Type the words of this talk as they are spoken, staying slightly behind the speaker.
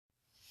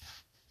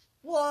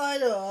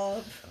What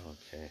up?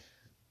 Okay.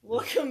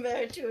 Welcome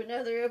back to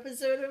another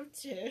episode of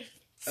Tits.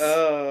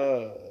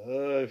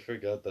 I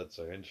forgot that's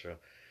our intro.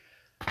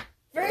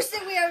 First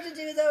thing we have to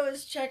do though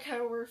is check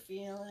how we're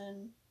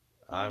feeling.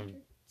 I'm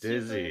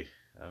dizzy.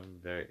 I'm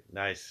very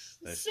nice.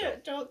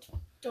 Sit, don't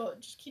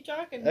just keep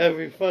talking.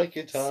 Every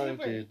fucking time,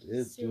 Super, dude.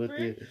 It's super, with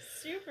you.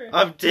 super.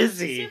 I'm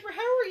dizzy. Super,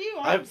 how are you?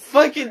 I'm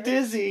fucking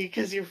dizzy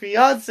because your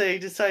fiance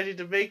decided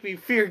to make me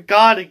fear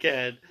God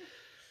again.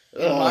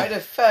 In my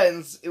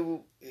defense, it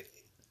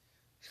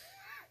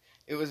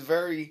was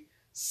very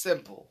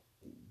simple.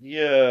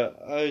 Yeah,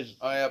 Oh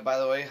yeah, by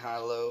the way,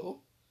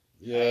 hello.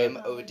 I am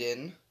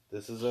Odin.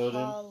 This is Odin.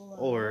 Hello.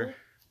 Or,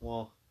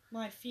 well,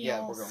 my fiance.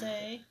 Yeah,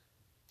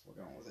 we're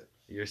going with it.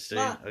 you're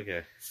staying.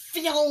 Okay.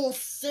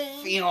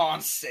 Fiance.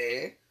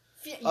 Fiance.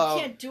 You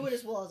can't do it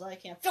as well as I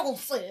can.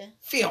 Fiance.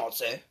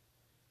 Fiance. I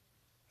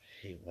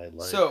hate my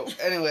life. So,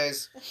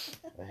 anyways,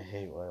 I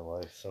hate my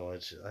life so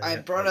much. I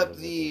brought up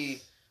the.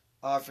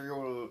 I forget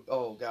what.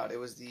 Oh God, it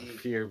was the.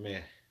 Fear me.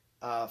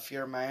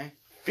 Fermi.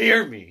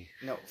 Fear me.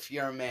 No,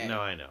 Fermi. No,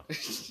 I know.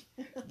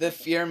 The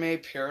Fermi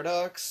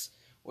paradox,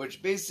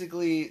 which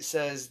basically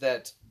says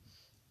that.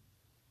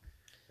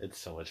 It's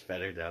so much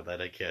better now that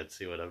I can't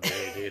see what I'm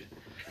doing,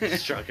 dude.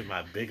 Stroking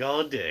my big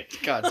old dick.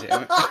 God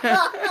damn it.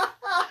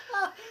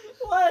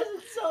 Why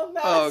is it so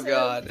massive? Oh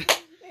God.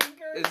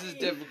 and This is girthy?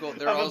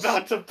 difficult. I'm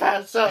about to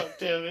pass out,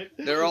 damn it.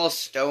 They're all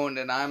stoned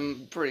and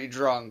I'm pretty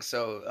drunk,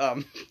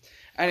 so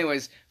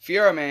anyways,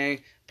 Fermi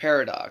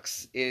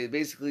paradox. It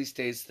basically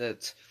states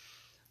that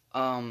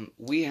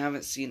we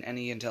haven't seen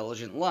any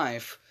intelligent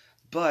life,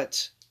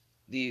 but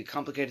the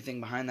complicated thing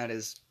behind that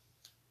is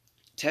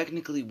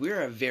technically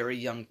we're a very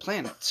young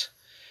planet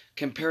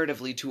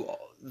comparatively to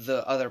all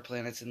the other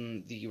planets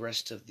in the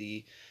rest of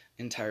the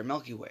entire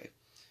Milky Way.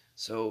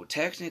 So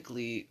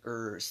technically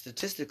or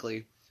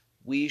statistically,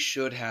 we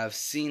should have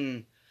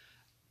seen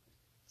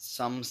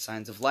some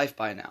signs of life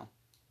by now.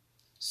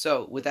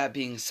 So, with that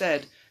being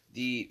said,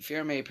 the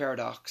Fermi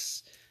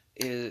paradox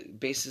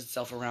bases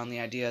itself around the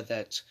idea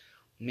that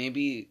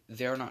maybe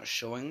they're not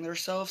showing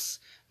themselves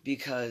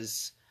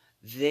because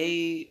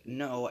they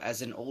know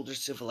as an older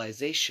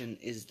civilization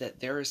is that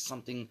there is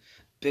something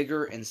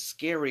bigger and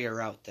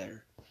scarier out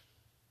there.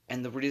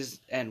 And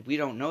we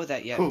don't know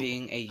that yet,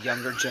 being a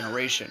younger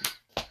generation.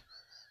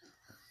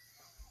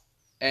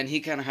 And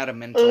he kind of had a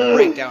mental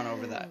breakdown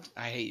over that.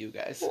 I hate you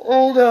guys.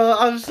 Oh no,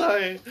 I'm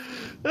sorry.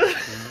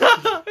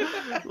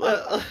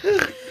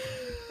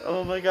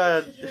 Oh my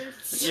God.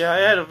 Yeah, I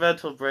had a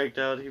mental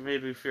breakdown. He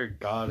made me fear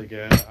God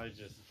again.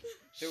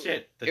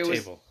 The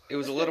table. It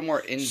was a little more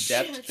in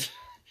depth. Shit.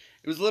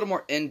 It was a little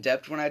more in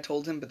depth when I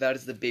told him, but that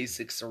is the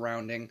basic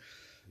surrounding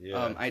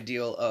Yeah.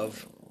 ideal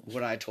of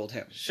what I told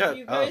him. Shut If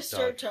you up, guys dog.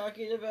 start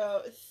talking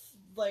about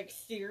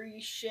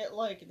theory shit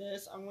like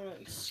this, I'm gonna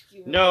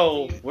skew.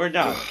 No, you. we're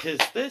not, because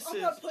this I'm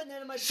is... not putting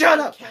that in my Shut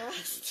up!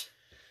 podcast.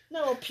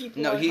 No,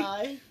 people No, are he-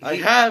 high. I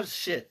have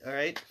shit,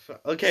 alright?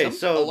 Okay, A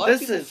so lot of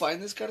this people is...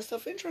 find this kind of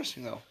stuff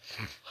interesting, though.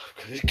 I'm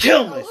gonna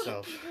kill A lot of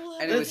myself. people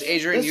have Anyways, it.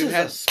 Adrian, This you is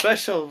had a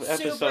special Super.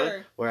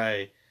 episode where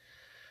I...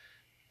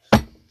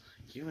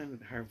 You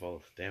and her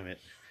both, damn it.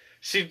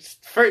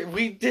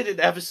 We did an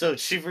episode,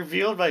 she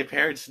revealed my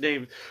parents'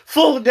 name,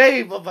 full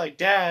name of my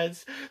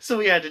dad's, so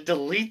we had to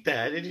delete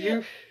that, and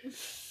Yeah.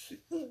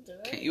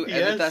 Can't you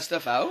Yes. edit that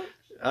stuff out?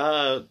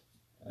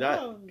 not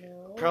Oh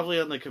no. probably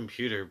on the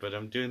computer, but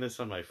I'm doing this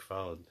on my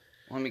phone.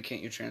 Well, I mean,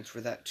 can't you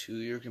transfer that to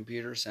your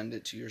computer, send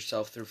it to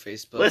yourself through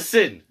Facebook?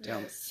 Listen!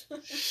 Damn. Yes.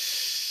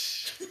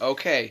 Shh.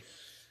 Okay.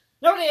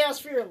 Nobody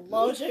asked for your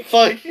logic.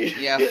 Fuck you.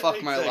 Yeah,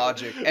 fuck my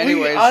logic. We-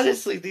 Anyways.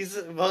 honestly,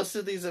 most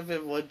of these have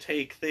been one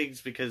take things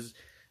because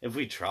if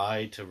we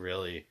try to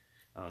really,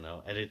 I don't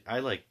know, edit, I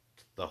like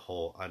the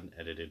whole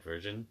unedited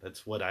version.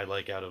 That's what I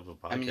like out of a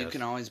podcast. I mean, you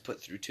can always put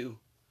through two.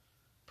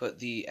 Put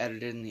the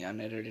edited and the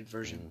unedited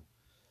version. Mm.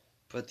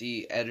 Put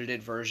the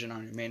edited version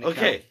on your main account.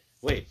 Okay,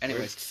 wait.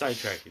 Anyways. We're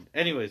sidetracking.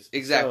 Anyways.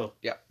 Exactly. So,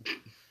 Yeah.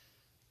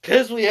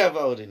 because we have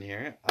Odin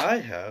here, I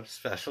have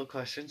special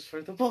questions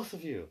for the both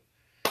of you.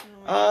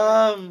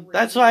 Oh,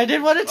 That's why I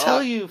didn't want to tell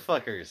Oh. you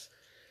fuckers.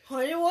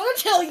 I didn't want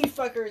to tell you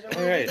fuckers.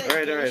 All right.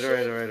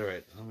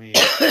 Let me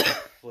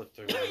flip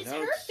through my What is her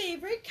notes.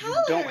 favorite You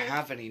color? don't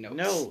have any notes.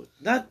 No,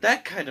 not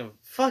that kind of.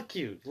 Fuck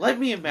you. Let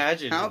me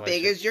imagine. How the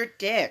big question. is your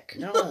dick?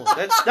 No,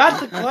 that's not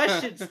the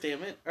questions.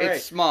 Damn it! All It's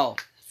right. small.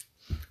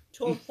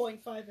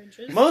 12.5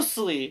 inches.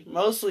 Mostly,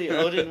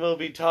 Odin will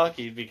be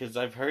talking because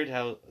I've heard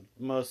how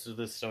most of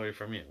this story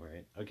from you.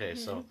 Right? Okay,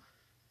 so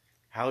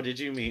how did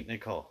you meet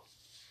Nicole?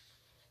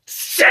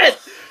 Shit!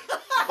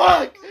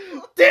 Fuck!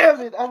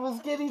 Damn it! I was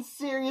getting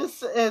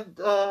serious, and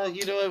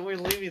you know what? We're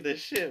leaving this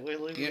shit. We're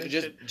leaving You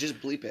this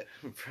just bleep it.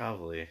 shit.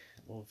 Probably.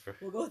 Well,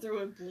 We'll go through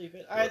and believe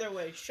it. Either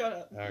way, shut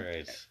up. all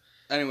right.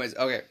 Anyways,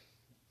 okay.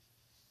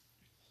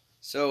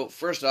 So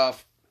first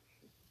off,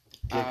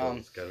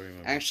 Giggles, gotta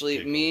remember. actually,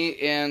 giggles. me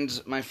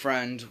and my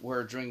friend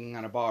were drinking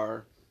at a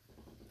bar,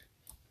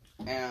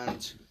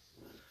 and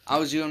I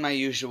was doing my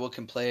usual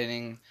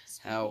complaining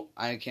how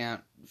I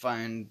can't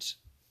find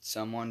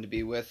someone to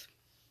be with.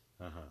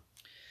 Uh-huh.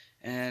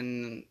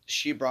 And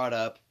she brought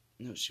up,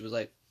 she was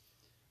like,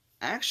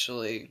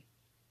 actually,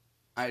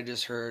 I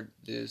just heard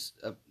this,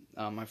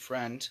 my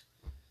friend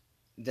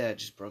that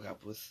just broke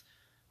up with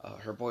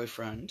her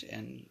boyfriend,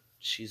 and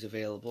she's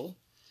available.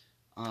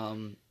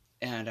 And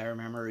I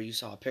remember you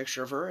saw a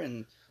picture of her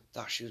and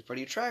thought she was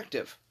pretty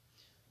attractive.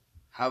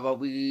 How about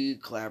we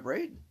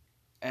collaborate?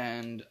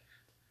 And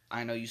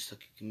I know you suck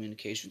at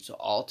communication, so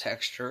I'll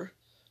text her.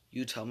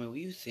 You tell me what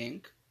you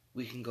think.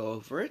 We can go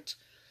over it.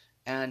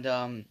 And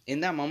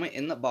in that moment,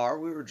 in the bar,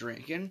 we were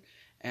drinking,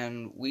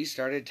 and we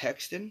started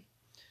texting.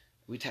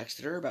 We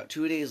texted her. About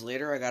 2 days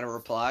later, I got a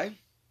reply.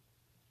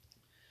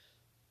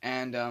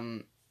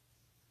 And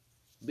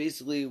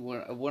basically, it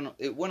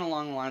went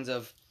along the lines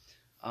of,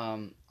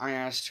 I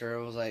asked her,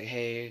 I was like,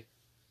 hey,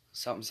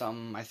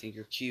 something, I think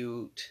you're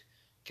cute.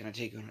 Can I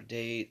take you on a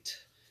date?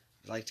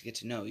 I'd like to get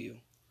to know you.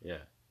 Yeah.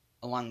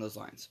 Along those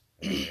lines.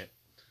 Okay.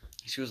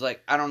 She was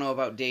like, I don't know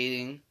about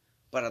dating,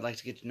 but I'd like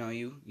to get to know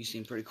you. You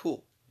seem pretty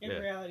cool. In Yeah.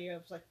 reality, I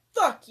was like,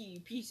 fuck you,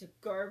 piece of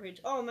garbage.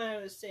 All men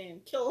are the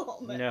same. Kill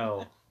all men.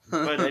 No.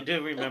 But I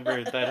do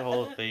remember that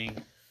whole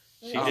thing.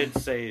 She Um, did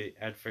say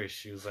at first,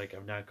 she was like,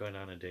 I'm not going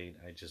on a date.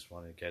 I just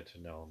want to get to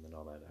know him and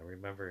all that. I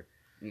remember.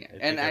 Yeah. I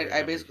think And I I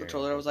remember basically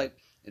told her, hearing I was like,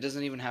 it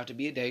doesn't even have to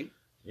be a date.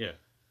 Yeah.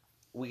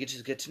 We could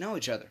just get to know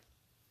each other.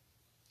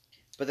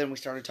 But then we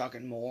started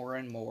talking more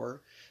and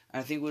more. And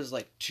I think it was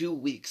like 2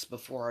 weeks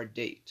before our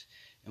date.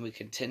 And we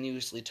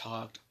continuously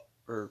talked,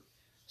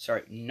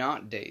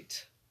 not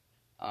date.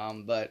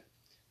 But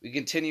we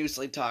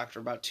continuously talked for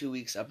about 2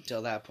 weeks up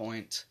until that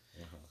point.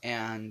 Uh-huh.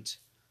 And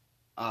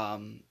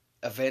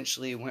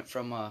eventually it went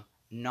from a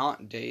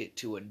not date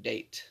to a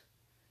date.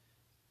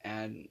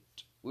 And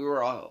we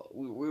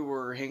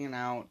were hanging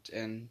out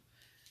and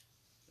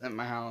at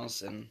my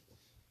house, and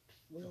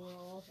We were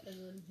all, and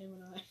then him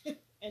and I.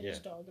 And Yeah. his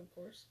dog, of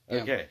course. Yeah.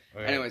 Okay.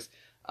 All right. anyways,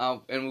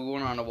 and we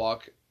went on a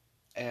walk,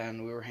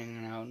 and we were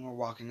hanging out, and we're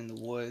walking in the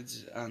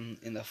woods,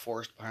 in the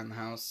forest behind the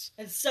house.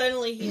 And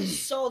suddenly he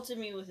assaulted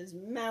me with his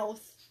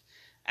mouth.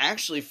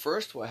 Actually,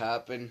 first what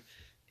happened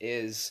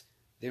is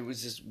there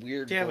was this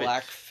weird Damn it.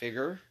 black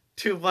figure.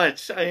 Too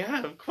much. I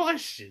have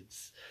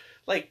questions.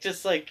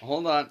 Just like.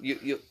 Hold on,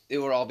 it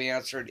would all be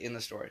answered in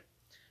the story.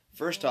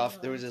 First Oh,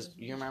 off, there was this.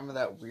 You remember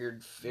that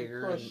weird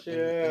figure in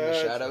the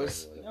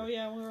shadows? Oh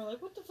yeah, we were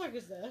like, what the fuck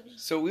is that?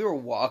 So we were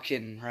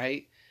walking,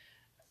 right?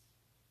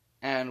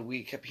 And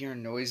we kept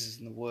hearing noises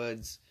in the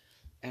woods,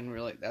 and we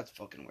were like, that's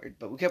fucking weird.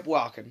 But we kept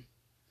walking,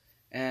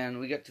 and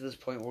we got to this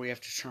point where we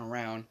have to turn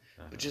around.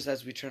 Uh-huh. But just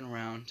as we turn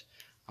around,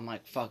 I'm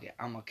like, fuck it,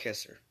 I'm gonna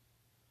kiss her.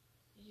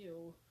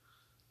 Ew.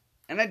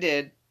 And I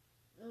did,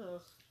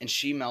 Ugh. and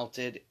she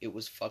melted. It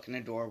was fucking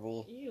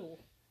adorable. Ew.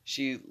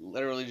 She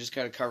literally just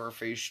kind of covered her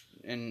face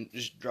and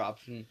just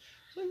dropped, and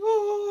was like,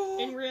 oh.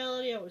 In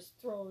reality, I was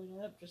throwing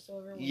up just so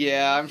everyone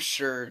Yeah, I'm knows.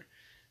 sure.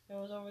 I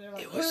was over there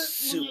like, It was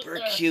super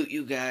cute,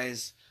 you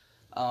guys.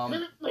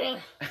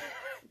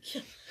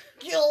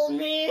 Kill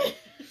me!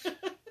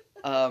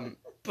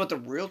 But the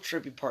real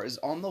trippy part is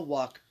on the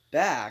walk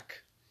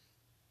back,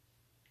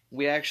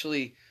 we're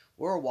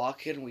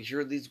walking and we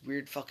hear these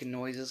weird fucking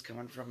noises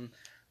coming from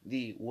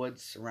the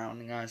woods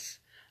surrounding us,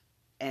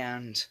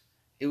 and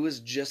it was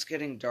just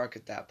getting dark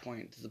at that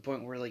point, to the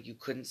point where like you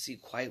couldn't see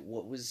quite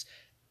what was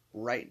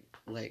right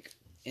like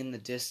in the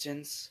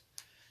distance,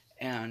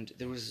 and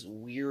there was this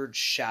weird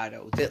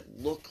shadow that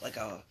looked like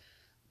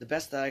the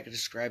best that I could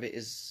describe it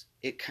is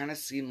it kind of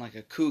seemed like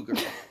a cougar.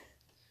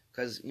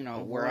 Because,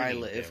 where I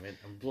live, Damn it,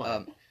 I'm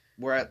blind.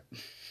 where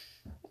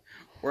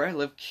I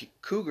live,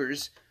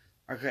 cougars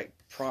are quite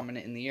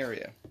prominent in the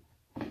area.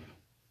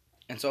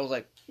 And so I was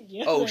like,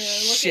 Yeah, Oh, look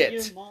shit.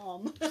 At your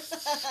mom.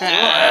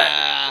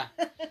 ah!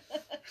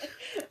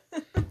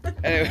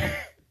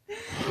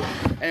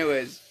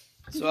 Anyways,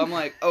 so I'm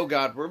like, oh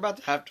god, we're about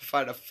to have to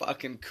fight a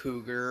fucking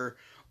cougar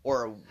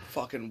or a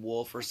fucking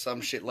wolf or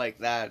some shit like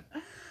that.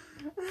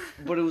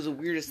 But it was the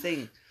weirdest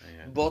thing.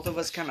 I have Both of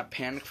us kind of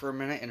panicked for a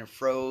minute and it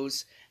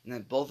froze, and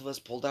then both of us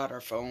pulled out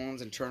our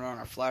phones and turned on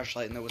our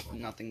flashlight, and there was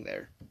nothing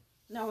there.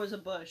 No, it was a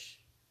bush.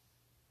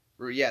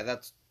 Or yeah, It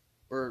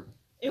was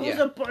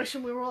Yeah. a bush,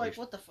 and we were like,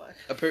 what the fuck?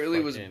 apparently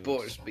it was Fucking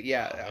bush, but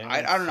yeah,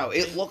 fine I don't know.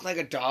 It something. looked like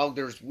a dog.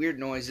 There was weird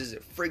noises.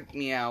 It freaked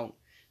me out.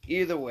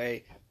 Either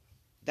way,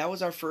 that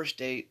was our first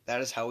date.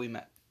 That is how we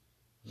met.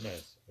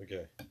 Nice.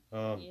 Okay.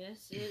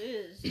 Yes, it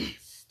is.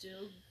 It's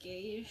still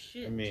gay as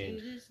shit I mean-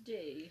 to this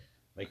day.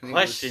 My I think it was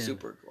question,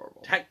 super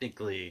adorable.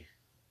 technically,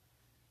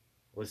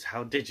 was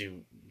how did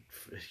you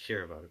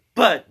hear about it?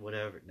 But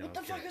whatever. No, What the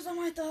I'm fuck kidding. is on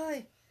my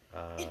thigh?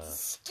 Uh, It's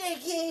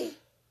sticky.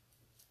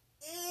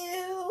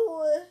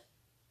 Ew.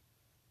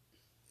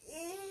 Ew.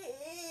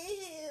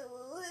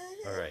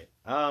 all right.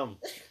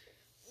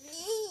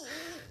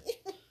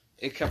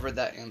 It covered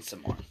that and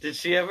some more. Did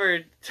she ever?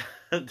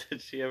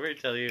 Did she ever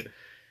tell you?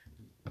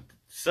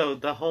 So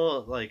the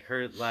whole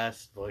her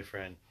last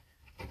boyfriend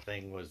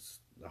thing was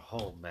a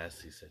whole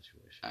messy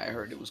situation. I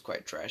heard it was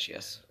quite trash.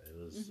 Yes.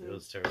 It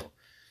was terrible.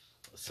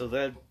 So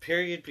that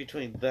period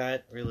between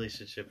that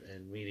relationship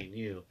and meeting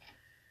you,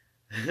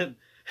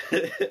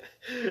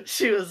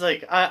 She was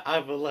like,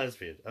 I'm a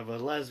lesbian. I'm a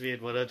lesbian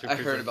 100%. I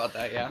heard about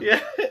that. Yeah. Yeah,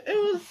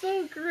 it was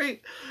so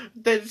great.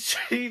 Then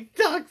she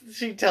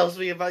tells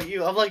me about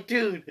you. I'm like,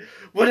 dude,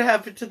 what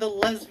happened to the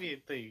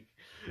lesbian thing?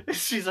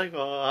 She's like,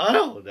 well, I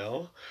don't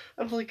know.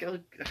 I'm like, oh,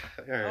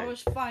 all I right.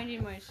 was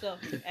finding myself,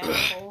 you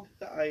asshole.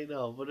 I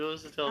know, but it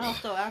was still...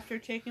 Also, after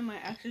taking my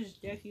ex's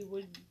dick, you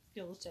would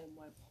feel the same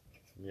way.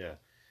 Yeah.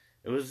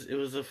 It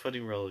was a funny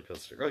roller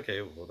coaster.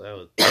 Okay, well, that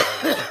was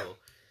cool.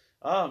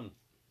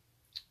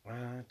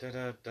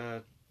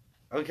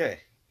 Okay.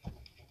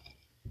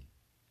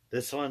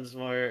 This one's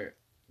more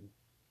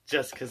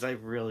just because I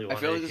really want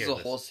I to feel like this hear is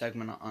a whole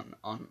segment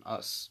on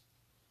us.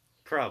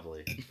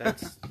 Probably.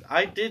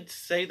 I did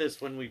say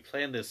this when we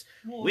planned this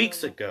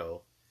weeks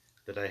ago,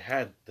 that I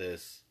had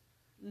this,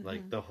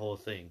 like, the whole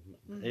thing.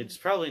 Mhm. It's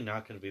probably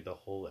not going to be the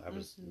whole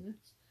episode. Mhm.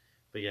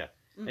 But yeah.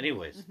 Mhm.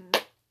 Anyways,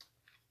 Mhm.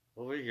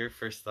 what were your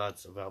first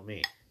thoughts about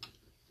me?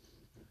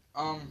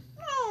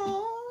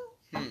 Aww.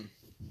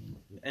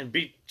 And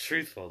be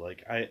truthful.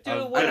 Like, I'm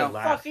Dude, what gonna a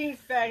laugh. fucking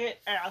faggot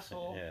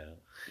asshole. Yeah.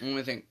 Let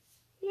me think.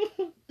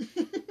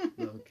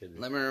 No, I'm kidding.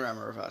 Let me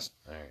remember fast.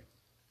 Alright.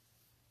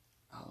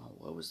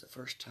 What was the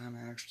first time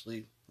I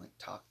actually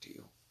talked to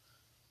you?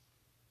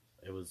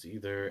 It was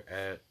either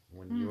at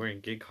when you were in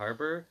Gig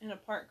Harbor. In a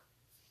park.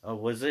 Oh,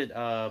 was it?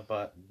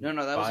 But No,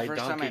 that was by the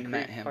first time I Donkey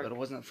met Creek him, Park? but it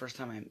wasn't the first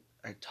time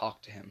I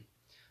talked to him.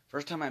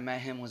 First time I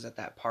met him was at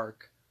that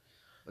park,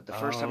 but the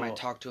first time I Oh.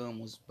 talked to him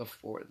was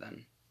before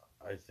then.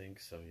 I think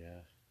so.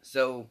 Yeah.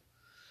 So,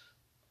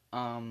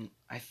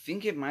 I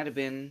think it might have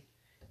been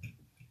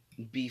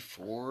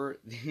before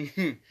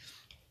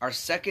our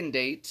second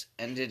date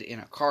ended in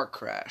a car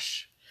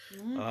crash.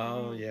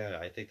 Oh yeah,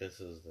 I think this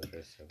is the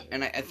first time.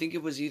 And I think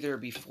it was either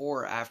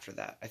before or after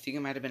that. I think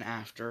it might have been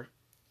after.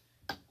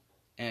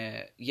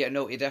 Yeah,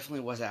 no, it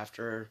definitely was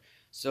after.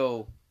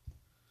 So,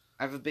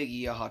 I have a big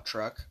Yamaha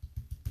truck.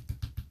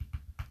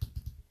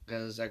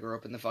 Because I grew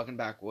up in the fucking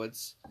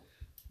backwoods.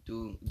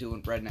 Doing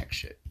redneck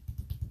shit.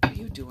 What are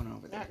you doing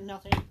over there?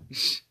 Nothing.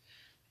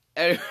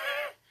 Anyway,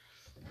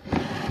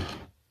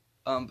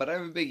 but I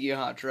have a big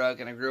Yamaha truck,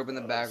 and I grew up in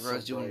the back so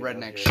roads doing bright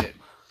out redneck here. shit.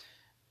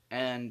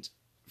 And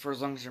for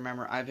as long as I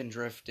remember, I've been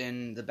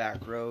drifting the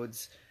back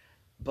roads,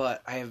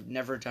 but I have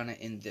never done it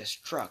in this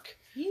truck.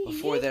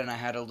 Before then, I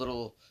had a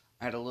little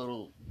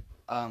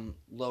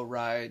low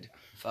ride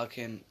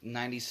fucking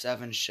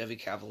 97 Chevy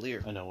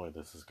Cavalier. I know where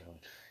this is going.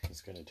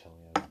 He's gonna tell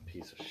me I'm a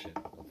piece of shit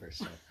the first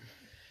time.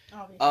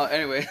 Obviously.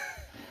 Anyway.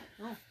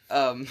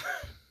 Oh.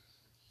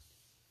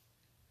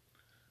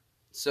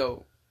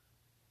 So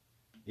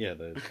Yeah,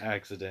 the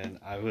accident.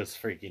 I was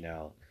freaking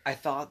out. I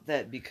thought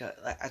that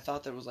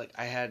it was like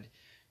I had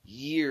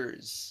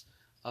years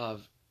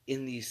of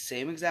in these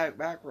same exact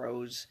back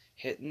roads,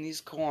 hitting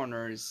these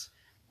corners,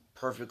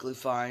 perfectly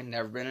fine,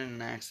 never been in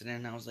an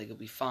accident. I was like, it'll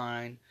be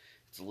fine.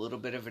 It's a little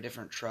bit of a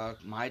different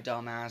truck. My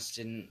dumbass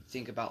didn't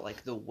think about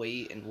like the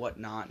weight and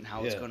whatnot and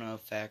how it's going to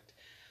affect.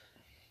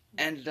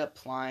 Ended up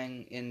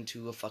flying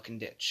into a fucking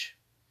ditch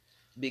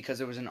because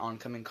there was an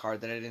oncoming car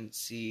that I didn't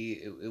see.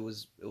 It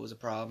was a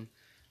problem.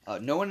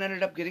 No one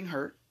ended up getting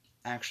hurt,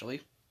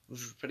 actually, which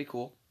was pretty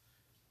cool.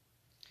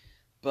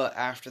 But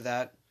after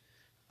that,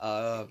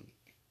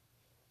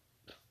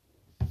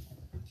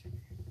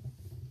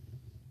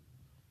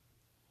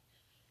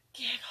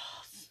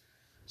 Giggles.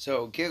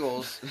 so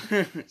Giggles,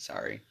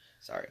 sorry,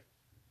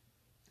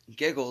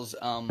 Giggles,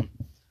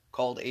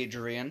 called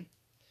Adrian,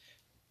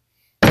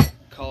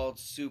 called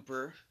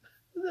Super.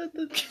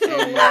 That's so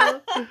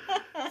loud.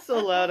 So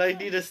loud. I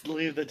need to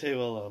leave the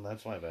table alone.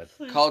 That's my bad.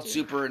 Called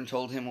Super and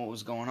told him what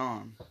was going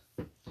on.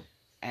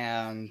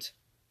 And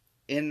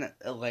in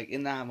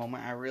that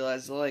moment, I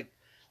realized,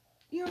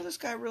 this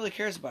guy really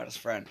cares about his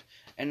friend.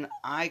 And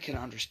I can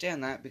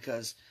understand that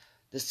because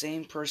the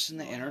same person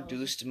that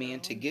introduced me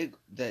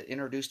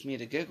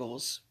to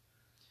Giggles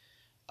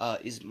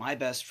is my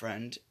best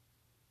friend.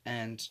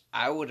 And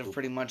I would have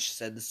pretty much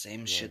said the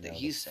same shit that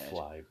he said.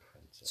 Fly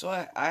princess. So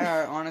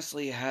I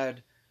honestly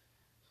had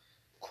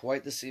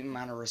quite the same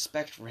amount of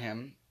respect for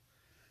him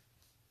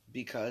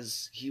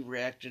because he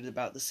reacted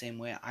about the same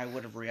way I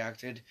would have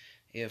reacted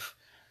if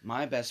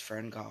my best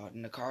friend got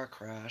in a car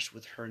crash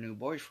with her new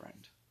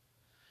boyfriend.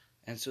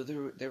 And so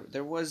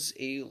there was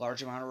a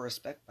large amount of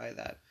respect by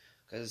that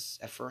because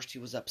at first he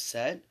was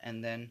upset,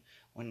 and then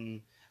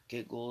when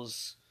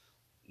Giggles,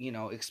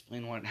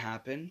 explained what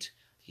happened,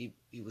 he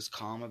was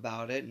calm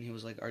about it, and he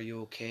was like, "Are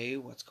you okay?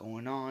 What's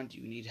going on? Do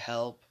you need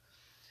help?"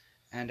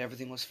 And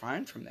everything was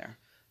fine from there.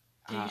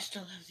 Do you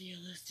still have the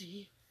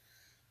LSD?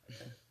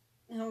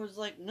 And I was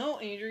like,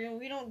 no, Adrian,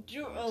 we don't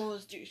do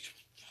LSD.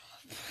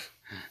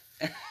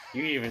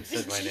 You even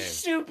said my name.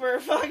 Super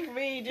fuck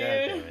me, dude. God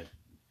damn it.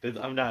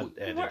 I'm not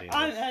editing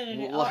I'm this.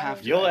 editing. We'll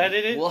have to. You'll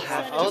edit it? We'll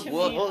have Send to. it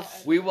We'll- me. we'll-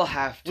 We will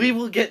have to.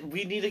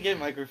 We need to get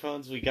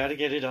microphones. We got to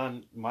get it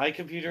on my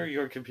computer,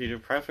 your computer,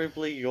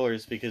 preferably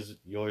yours because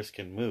yours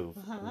can move.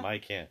 Uh-huh.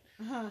 Mine can't.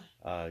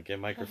 Uh-huh. Get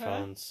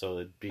microphones so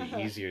it'd be Uh-huh.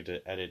 easier to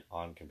edit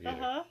on computer.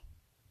 Uh-huh.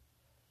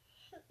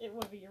 It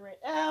would be, you're right.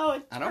 Ow,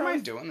 it's I don't gross.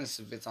 mind doing this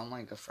if it's on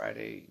like a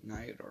Friday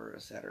night or a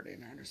Saturday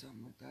night or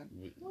something like that.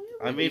 Well,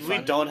 you're I right. mean, we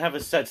fun. don't have a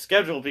set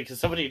schedule because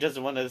somebody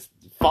doesn't want to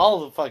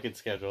follow the fucking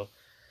schedule.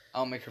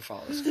 I'll make her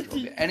follow the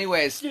schedule.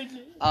 Anyways,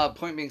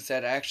 point being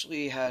said, I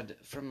actually had,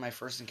 from my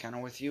first encounter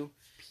with you,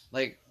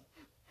 like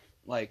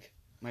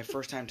my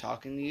first time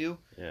talking to you,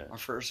 Yeah. our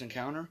first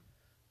encounter,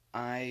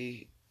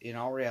 in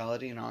all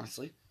reality and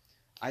honestly,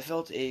 I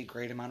felt a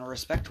great amount of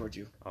respect towards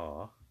you.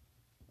 Aw.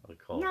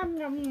 Cool. Nom,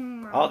 nom,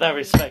 nom. All that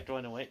respect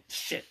went away.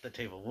 Shit, the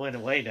table went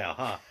away now,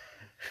 huh?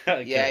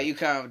 Okay. Yeah, you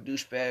kind of a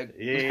douchebag.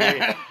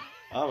 Yeah.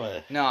 I'm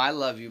a. No, I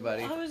love you,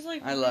 buddy. I was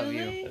like, I love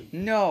really? you.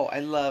 No,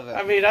 I love it.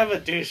 I mean, I'm a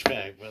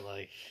douchebag, but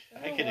like,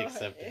 I can Oh,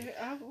 accept it.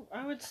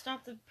 I would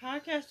stop the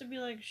podcast and be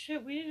like,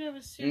 shit, we didn't have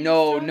a serious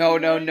No. talk about-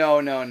 I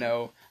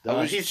No,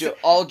 was he's-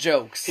 all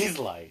jokes. He's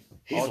light.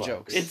 He's All light.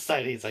 jokes.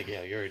 Inside, he's like,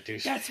 yeah, you're a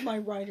douchebag. That's my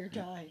ride or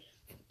die.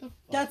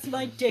 That's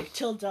my dick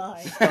till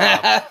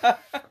die.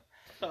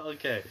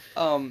 Okay.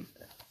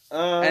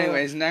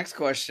 Anyways, next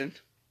question.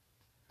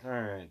 All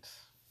right.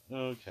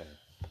 Okay.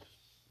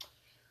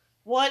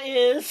 What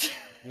is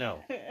No.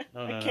 No,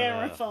 no, a no,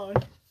 camera no. phone?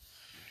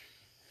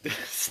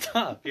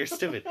 Stop. You're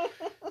stupid.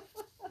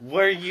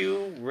 Were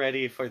you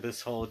ready for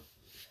this whole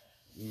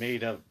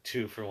made-up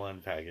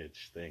 2-for-1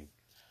 package thing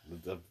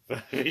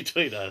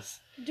between us?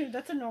 Dude,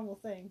 that's a normal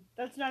thing.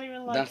 That's not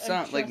even like That's a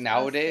not like just us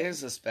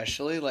nowadays,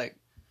 especially like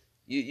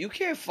you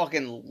can't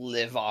fucking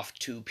live off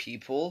two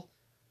people.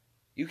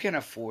 You can't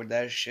afford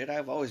that shit.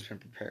 I've always been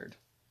prepared.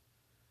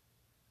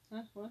 thing.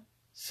 Huh? What?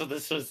 So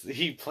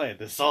he planned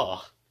this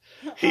all.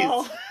 He's,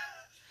 Oh,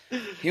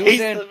 He was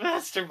he's in. the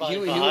mastermind.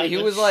 He behind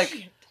was this. like,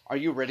 shit. "Are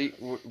you ready?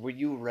 Were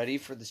you ready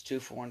for this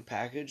 2-for-1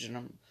 package?" And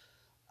I'm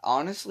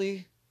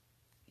honestly,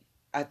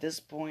 at this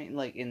point,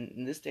 like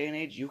in this day and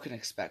age, you can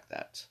expect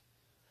that.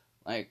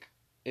 Like,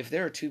 if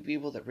there are two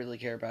people that really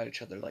care about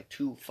each other, like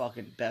two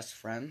fucking best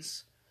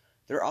friends,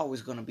 they're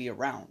always going to be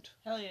around.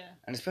 Hell yeah.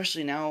 And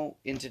especially now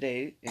in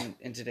today's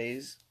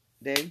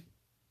day,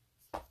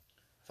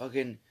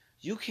 fucking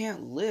you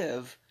can't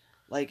live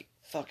like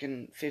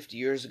fucking 50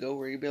 years ago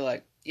where you'd be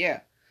like, yeah,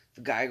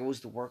 the guy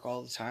goes to work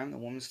all the time, the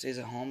woman stays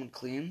at home and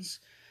cleans,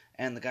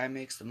 and the guy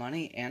makes the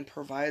money and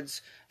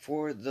provides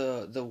for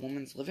the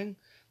woman's living.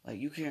 Like,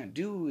 you can't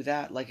do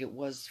that like it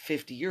was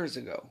 50 years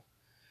ago.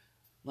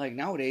 Like,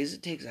 nowadays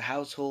it takes a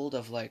household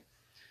of like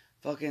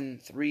fucking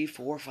 3,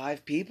 4,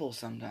 5 people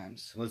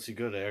sometimes. Unless you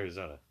go to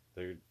Arizona,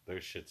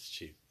 their shit's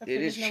cheap. That's It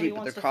because is nobody cheap, but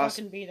wants their to cost-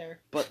 fucking be there.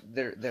 But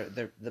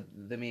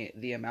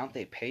the amount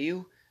they pay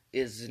you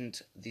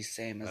isn't the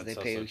same as That's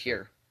they pay also you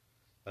here.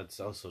 That's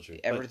also true.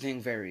 But- Everything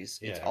varies.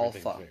 yeah, It's all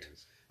everything fucked.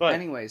 varies. But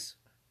Anyways,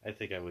 I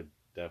think I would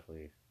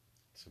definitely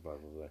survive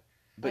over there.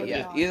 but Oh,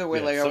 yeah, yeah. either way,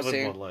 Yeah, like I was someone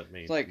saying, won't let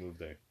me like- move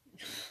there.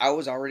 I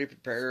was already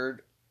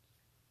prepared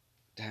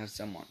to have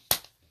someone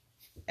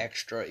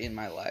extra in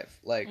my life.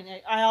 Like, And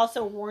I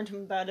also warned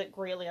him about it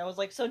greatly. I was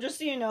like, so just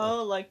so you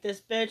know, like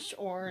this bitch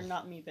or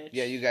not me bitch.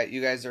 yeah,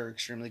 you guys are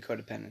extremely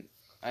codependent.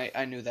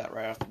 I knew that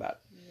right off the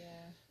bat.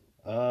 Yeah.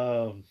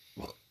 Okay.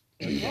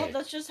 Well,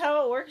 that's just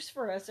how it works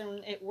for us,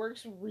 and it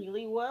works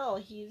really well.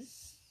 Him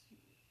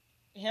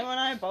and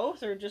I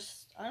both are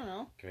just, I don't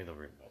know. Give me the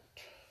remote.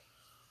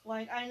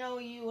 Like, I know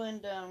you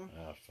and, Oh,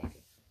 fuck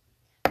it.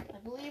 I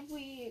believe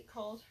we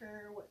called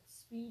her, what,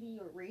 Speedy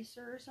or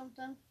Racer or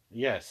something?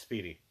 Yeah,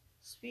 Speedy.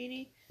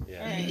 Speedy?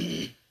 Yeah.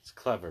 Alright. It's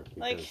clever because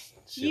Like,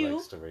 she you-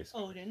 likes to race.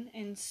 Odin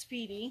and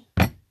Speedy,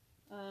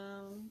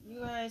 you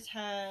guys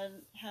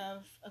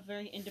have a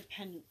very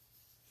independent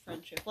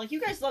friendship. Like, you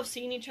guys love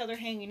seeing each other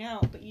hanging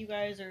out, but you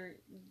guys are,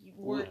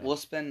 We'll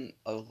spend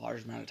a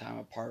large amount of time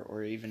apart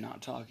or even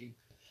not talking.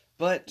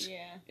 But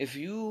yeah, if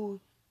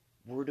you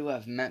were to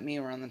have met me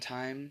around the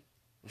time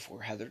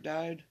before Heather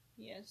died,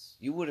 yes.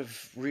 you would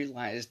have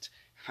realized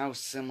how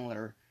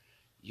similar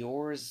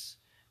yours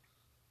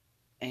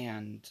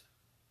and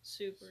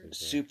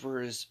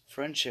Super's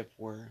friendship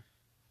were.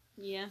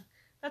 Yeah.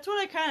 That's what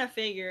I kind of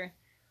figure.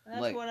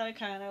 That's Like, what I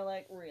kind of,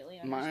 like, really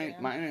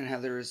understand. Mine and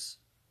Heather's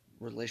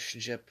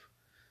relationship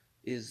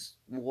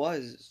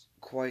was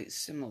quite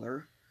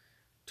similar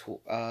to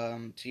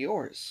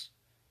yours.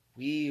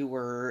 We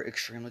were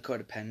extremely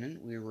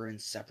codependent. We were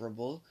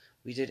inseparable.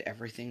 We did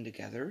everything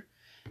together,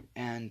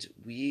 and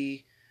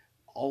we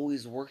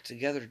always worked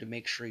together to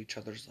make sure each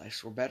other's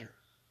lives were better.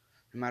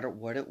 No matter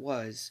what it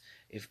was,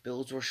 if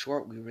bills were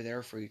short, we were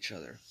there for each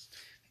other.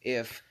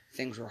 If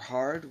things were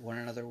hard, one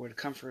another would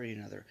comfort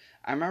another.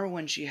 I remember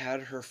when she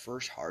had her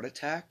first heart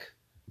attack.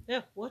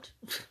 Yeah, what?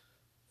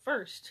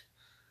 First.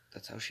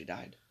 That's how she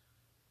died.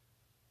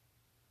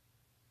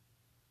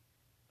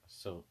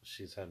 So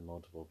she's had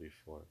multiple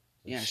before.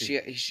 Yeah,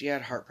 she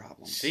had heart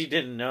problems. She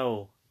didn't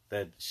know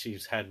that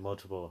she's had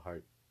multiple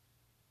heart.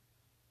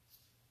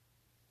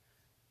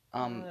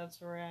 Oh,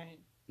 that's right.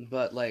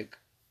 But like,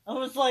 I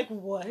was like,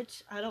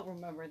 what? I don't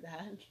remember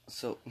that.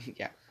 so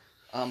yeah,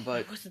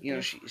 but I wasn't you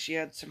know, there. she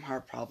had some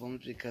heart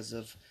problems because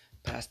of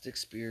past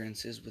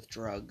experiences with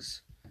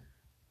drugs.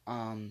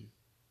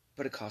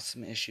 But it caused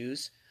some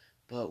issues.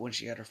 But when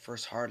she had her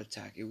first heart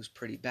attack, it was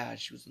pretty bad.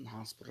 She was in the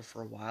hospital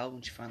for a while.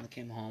 When she finally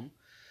came home,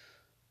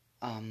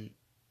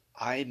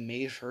 I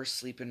made her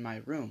sleep in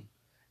my room.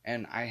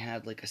 And I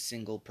had like a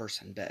single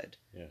person bed.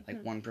 Yeah.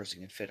 Like one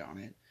person could fit on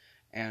it.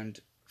 And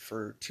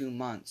for 2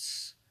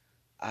 months,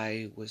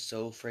 I was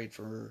so afraid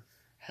for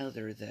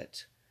Heather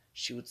that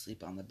she would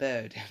sleep on the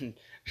bed. And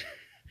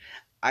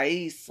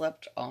I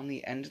slept on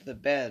the end of the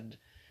bed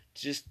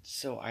just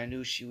so I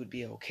knew she would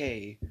be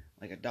okay,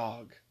 like a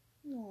dog.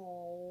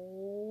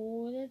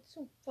 Oh, that's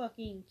so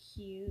fucking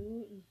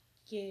cute.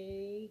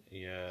 Gay.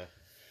 Yeah.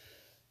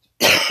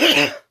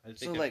 I think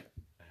So, like,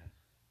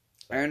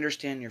 I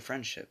understand your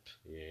friendship.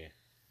 Yeah.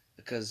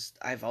 Because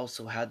I've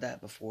also had that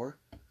before.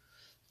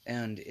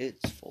 And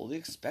it's fully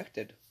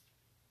expected.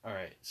 All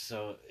right,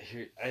 so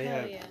here I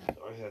Hell had yeah.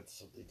 I had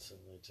something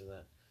similar to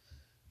that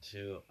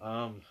too.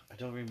 I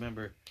don't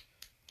remember.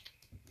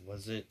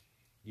 Was it?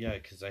 Yeah,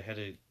 because I had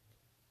a.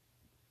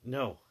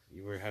 No,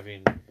 you were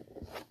having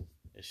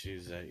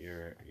issues at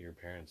your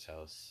parents'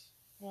 house.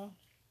 Yeah.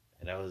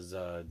 And I was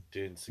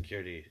doing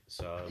security,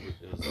 so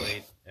it was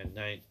late at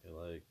night,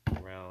 like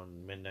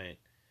around midnight,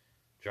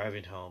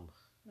 driving home.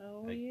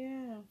 Oh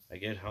yeah. I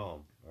get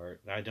home, or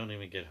I don't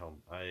even get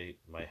home.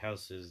 My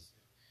house is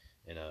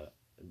in a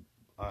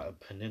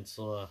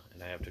peninsula,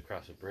 and I have to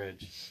cross a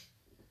bridge.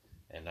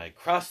 And I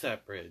cross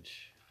that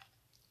bridge,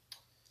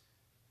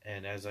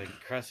 and as I'm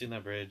crossing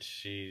that bridge,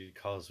 she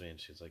calls me and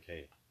she's like,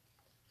 "Hey,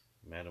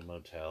 I'm at a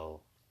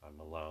motel. I'm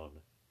alone.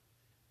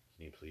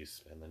 Can you please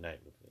spend the night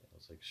with me?" I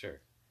was like,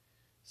 "Sure."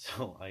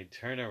 So I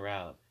turn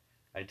around.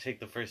 I take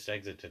the first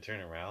exit to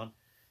turn around,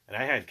 and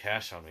I had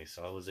cash on me,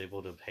 so I was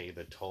able to pay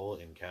the toll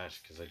in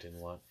cash because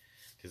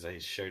I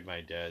shared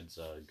my dad's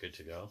good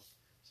to go.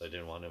 So I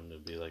didn't want him to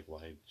be like,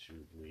 "Why'd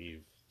you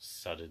leave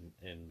sudden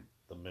in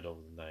the middle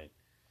of the night?"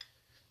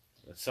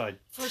 So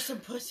For some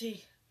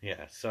pussy.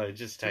 so I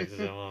just texted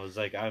him. I was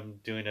like, "I'm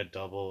doing a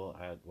double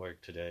at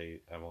work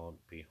today. I won't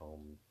be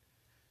home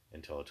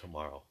until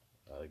tomorrow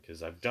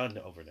because I've done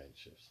overnight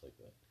shifts like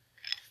that."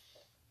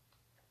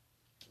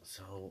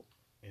 So,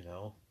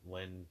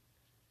 when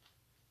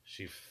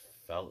she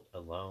felt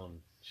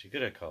alone, she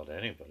could have called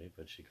anybody,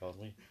 but she called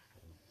me.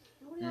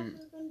 Nobody else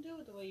is gonna do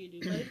it the way you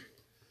do, buddy.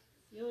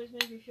 You always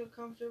make me feel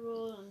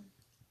comfortable and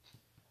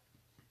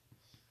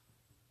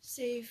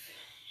safe,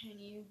 and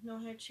you know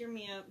how to cheer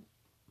me up.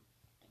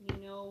 And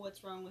you know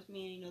what's wrong with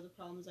me, and you know the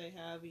problems I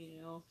have, and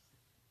you know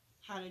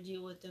how to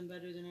deal with them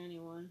better than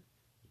anyone.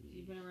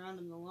 You've been around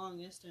them the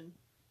longest, and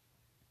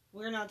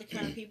we're not the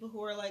kind of people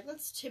who are like,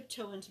 let's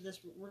tiptoe into this,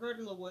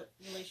 regardless of what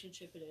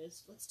relationship it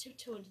is. Let's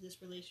tiptoe into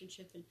this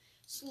relationship and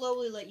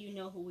slowly let you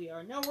know who we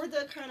are. No, we're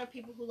the kind of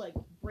people who, like,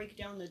 break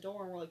down the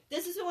door and we're like,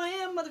 this is who I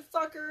am,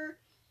 motherfucker!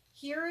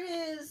 Here it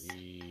is!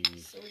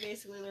 So we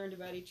basically learned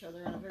about each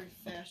other on a very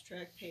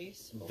fast-track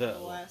pace over the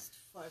last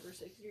 5 or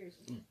 6 years.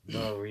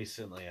 No,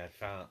 recently I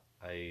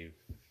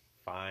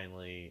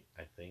finally,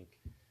 I think,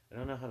 I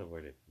don't know how to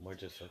word it, more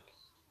just like,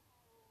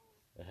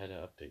 I had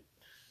to update.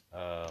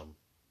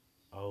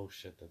 Oh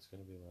shit, that's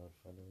gonna be loud.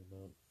 Finally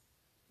loud.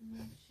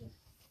 Oh, shit.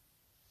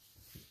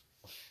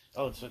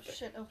 Oh, it's okay.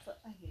 Shit, oh,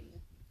 I hate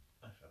you.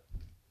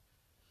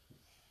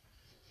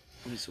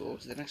 Let me see, what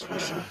was the next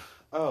question?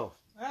 Oh,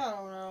 I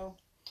don't know.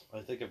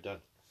 I think I'm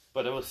done.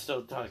 But I was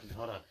still talking.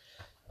 Hold on.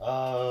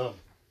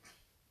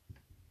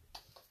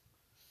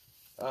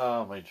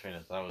 Oh, my train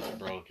of thought was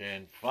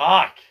broken.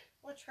 Fuck!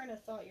 What train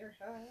of thought you're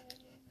having?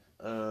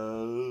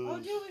 Oh, Oh,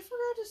 dude, we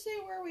forgot to say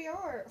where we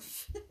are.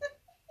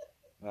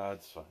 no,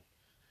 it's fine.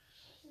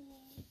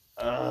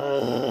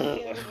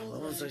 Yeah,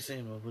 What was I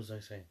saying? I was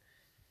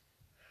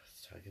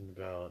talking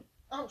about...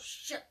 Oh,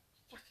 shit.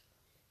 Fuck.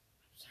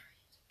 I'm sorry.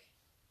 It's okay.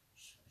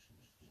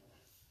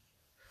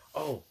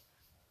 Oh!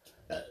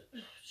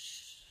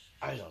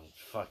 I don't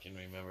fucking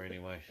remember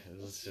anyway.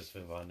 Let's just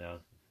move on now.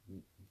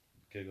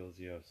 Giggles,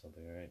 you have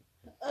something, right?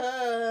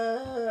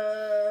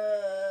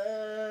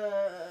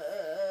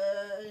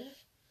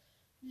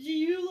 Do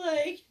you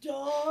like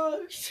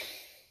dogs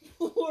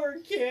or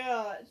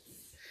cats?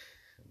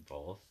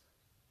 Both.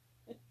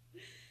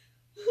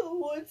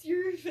 What's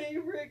your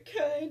favorite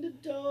kind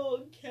of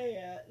dog,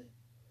 cat?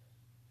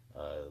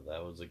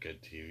 That was a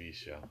good TV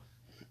show.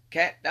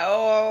 Cat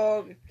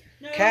dog.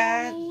 No,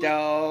 Cat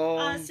dog.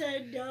 I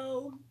said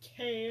dog,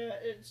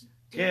 cat. It's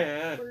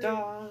Cat different.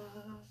 dog.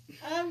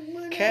 I'm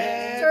gonna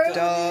Cat throw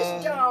dog.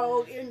 this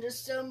dog into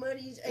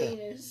somebody's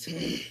anus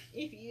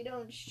if you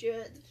don't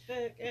shut the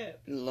fuck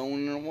up.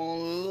 Loner one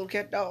little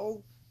cat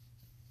dog.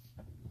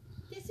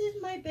 This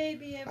is my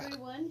baby,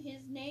 everyone.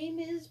 His name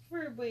is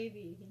Fur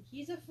Baby.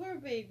 He's a fur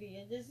baby,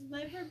 and this is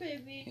my fur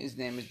baby. His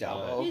name is Shut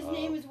Dabo. His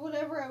name is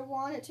whatever I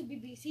want it to be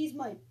because he's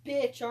my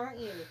bitch, aren't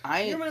you? You're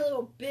I my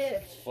little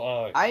bitch.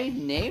 Fuck. I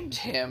named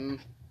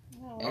him,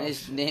 Oh. and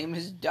his name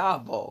is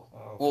Dabo.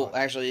 Oh, Well, fuck.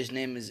 actually, his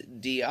name is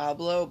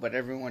Diablo, but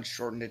everyone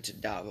shortened it to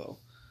Dabo.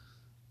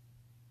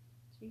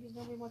 Because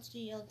nobody wants to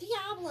yell,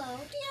 Diablo,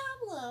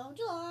 Diablo,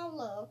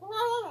 Diablo.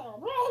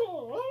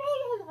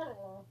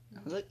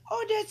 I was like,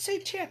 oh, that's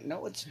satanic.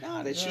 No, it's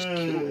not. It's just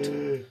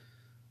cute.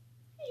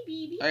 Hey,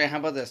 baby. Okay, how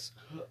about this?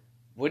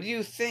 What do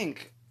you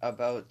think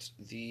about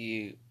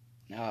the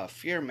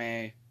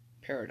Fermi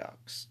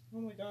paradox? Oh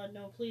my god,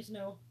 no, please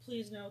no,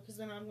 because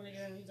then I'm gonna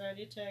get an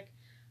anxiety attack.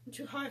 I'm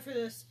too high for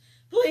this.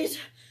 Please,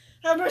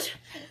 have mercy,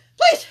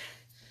 please,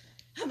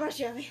 have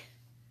mercy on me.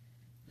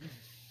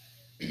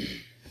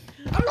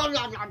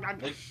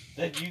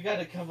 Then you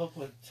gotta come up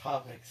with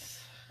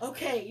topics.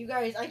 Okay, you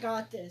guys, I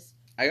got this.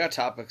 I got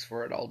topics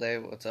for it all day.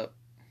 What's up?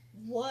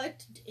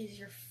 What is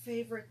your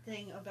favorite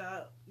thing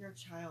about your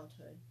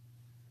childhood?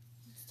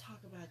 Let's talk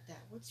about that.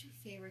 What's your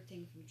favorite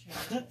thing from your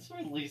childhood? Let's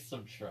release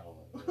some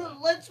trauma.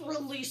 Let's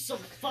release some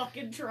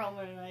fucking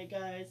trauma tonight,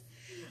 guys.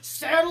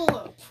 Saddle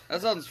up.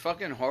 That sounds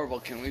fucking horrible.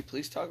 Can we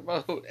please talk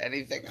about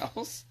anything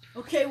else?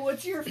 Okay,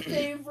 what's your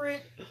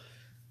favorite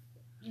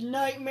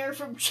nightmare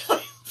from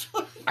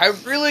childhood? I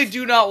really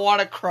do not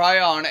want to cry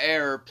on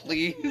air,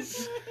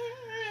 please.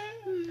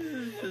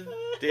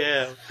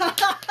 Damn.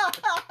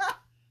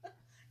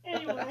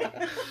 Anyway.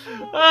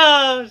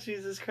 Oh,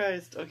 Jesus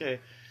Christ. Okay.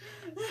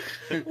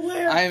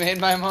 Where? I made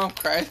my mom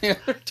cry the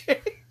other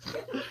day. No,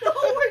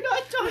 we're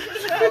not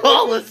talking about it.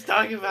 Oh, let's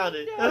talk about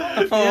it.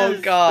 No. Oh,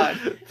 God.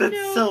 That's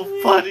No, so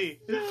please. funny.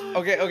 No.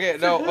 Okay, okay, I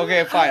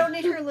don't fine.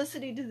 need her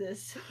listening to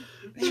this.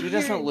 She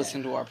doesn't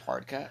listen to our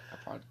podcast.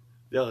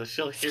 No,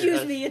 she'll hear Excuse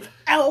us. me, it's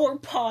our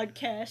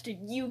podcast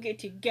and you get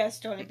to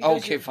guest on it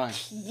because Okay, you're fine.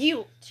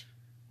 cute.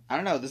 I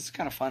don't know. This is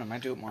kind of fun. I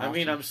might do it more I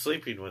mean, often. I'm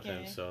sleeping with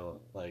him, Okay.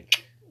 so,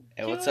 like...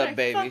 Hey, what's Dude, up,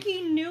 baby? I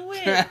fucking knew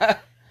it.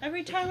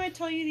 Every time I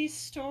tell you these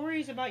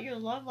stories about your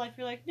love life,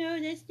 you're like,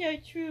 no, that's not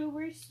true.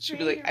 We're straight. She'll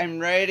be like, I'm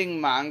writing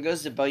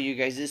mangas about you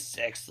guys'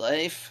 sex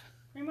life.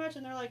 Pretty much,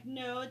 and they're like,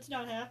 no, it's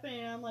not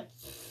happening. And I'm like,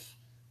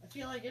 I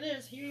feel like it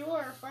is. Here you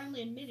are,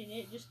 finally admitting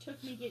it. It just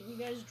took me getting you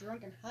guys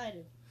drunk and high to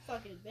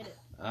fucking admit it.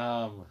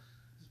 No,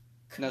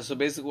 so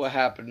basically what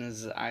happened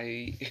is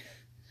I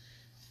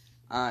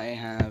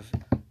have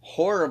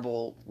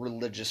horrible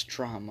religious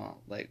trauma,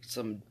 like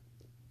some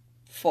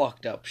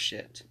fucked up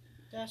shit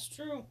That's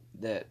true.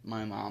 that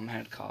my mom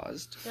had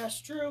caused. That's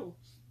true.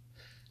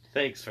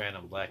 Thanks,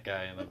 random black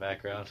guy in the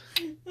background.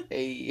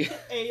 Hey.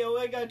 Hey, yo,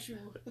 I got you.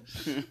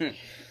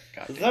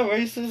 God Is damn. that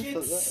racist? Get That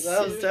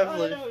was sued.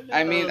 definitely... don't know.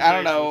 I mean, was I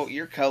don't know. racist.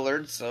 You're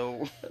colored,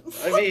 so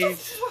I What mean- the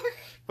fuck?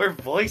 We're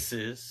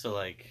voices, so,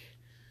 like...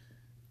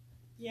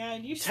 Yeah,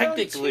 and you sound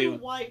Technically- too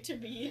white to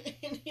be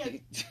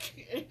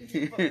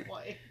anything but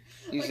white.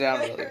 you Like,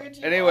 sound I really. heard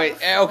you Anyway, on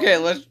the okay,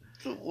 phone.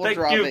 we'll Thank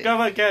drop you, it.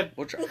 come again.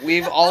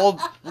 We've all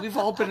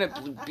been at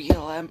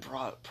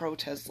BLM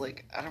protests.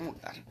 Like I don't.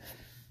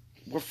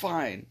 We're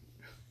fine.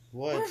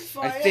 We're What?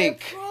 fine, I think-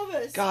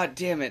 promise. God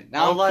damn it!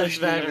 Now All I'm lives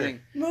questioning matter.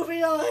 everything.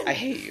 Moving on. I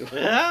hate you.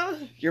 Yeah?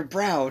 You're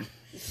brown.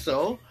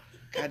 So?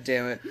 God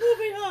damn it.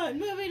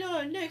 Moving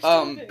on. Next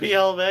Um, topic.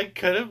 BLM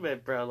could have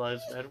meant Brown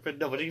Lives Matter, but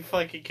nobody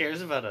fucking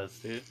cares about us,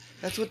 dude.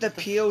 That's what the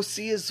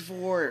POC is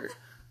for.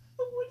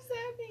 What does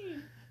that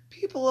mean?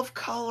 People of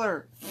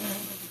color.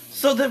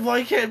 So then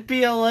why can't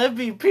BLM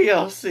be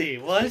POC?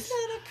 What? It's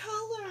not a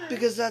color.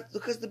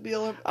 Because the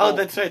BLM. Oh,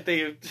 that's right,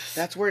 they...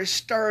 That's where it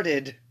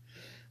started.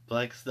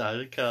 Black's not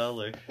a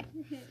color.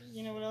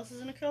 You know what else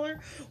isn't a color?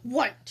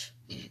 White.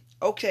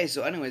 Okay,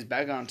 so anyways,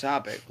 back on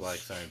topic.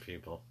 Blacks aren't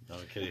people. No,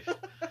 I'm kidding.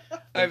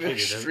 I have kidding, I'm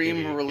extreme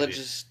kidding, I'm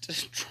religious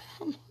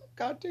trauma.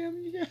 God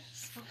damn you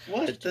guys.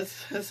 What?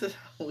 This is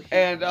how we...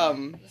 And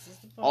This is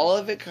the point. all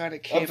of it kind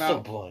of came I'm so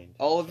out. blind.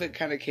 All of it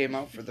kind of came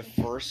out for the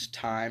first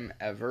time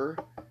ever.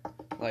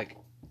 Like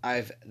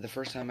the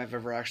first time I've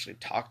ever actually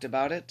talked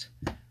about it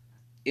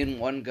in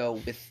one go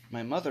with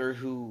my mother,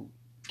 who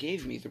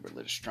gave me the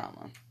religious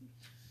trauma.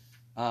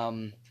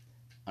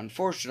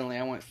 Unfortunately,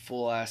 I went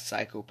full ass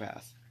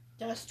psychopath.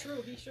 That's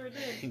true. He sure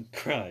did.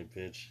 Cry,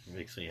 bitch.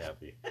 Makes me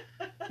happy.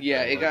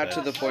 Yeah, Oh, it my got bad.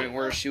 to the point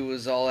where she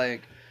was all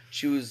like,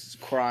 she was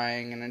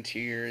crying and in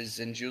tears,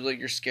 and she was like,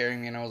 "You're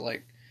scaring me," and I was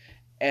like,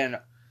 and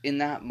in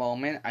that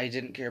moment, I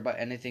didn't care about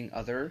anything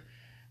other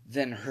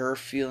than her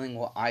feeling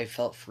what I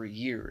felt for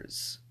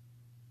years.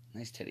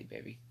 Nice titty,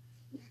 baby.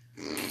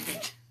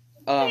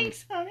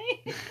 Thanks,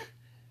 honey.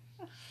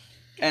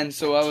 And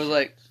so I was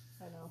like,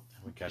 I know.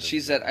 We gotta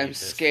she said, "I'm repeat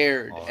this.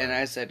 scared," All and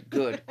right. I said,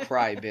 "Good,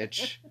 cry,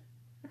 bitch."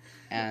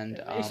 And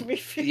It makes me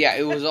feel yeah,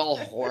 it was all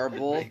bad.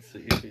 horrible. Makes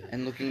me feel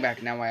And looking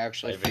back now, I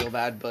actually I make feel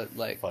bad, but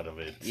like, fun of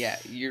it. yeah,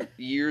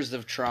 years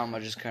of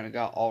trauma just kind of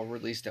got all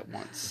released at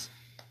once.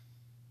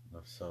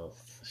 So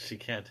she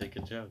can't take a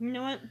joke. You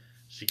know what?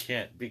 She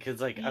can't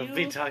because I'll You-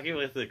 be talking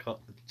with the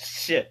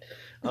shit.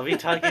 I'll be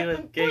talking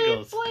with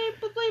giggles.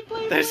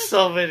 Bleep. There's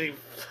so many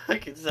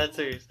fucking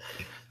censors.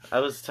 I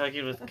was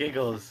talking with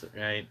giggles,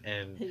 right?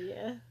 And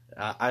Yeah.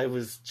 I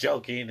was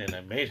joking, and I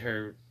made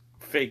her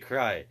fake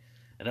cry.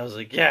 And I was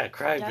like, "Yeah,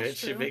 cry, That's bitch.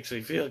 true. It makes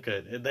me feel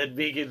good." And then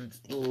Megan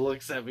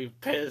looks at me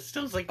pissed.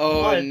 I was like,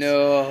 Oh "What?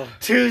 no!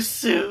 Too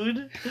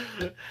soon?"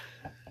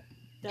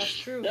 That's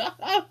true.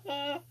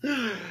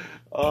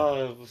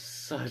 Oh, I'm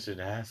such an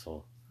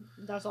asshole.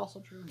 That's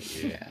also true.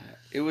 Yeah,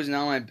 it was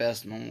not my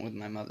best moment with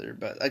my mother,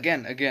 but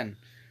again,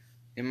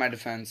 in my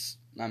defense,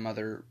 my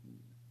mother,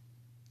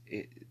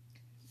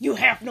 You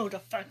have no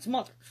defense,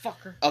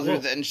 motherfucker. Other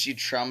Well- than she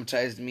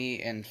traumatized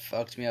me and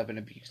fucked me up and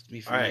abused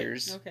me for Alright.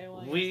 years. Okay,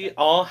 well, I guess We that-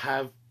 all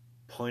have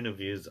point of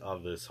views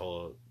of this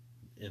whole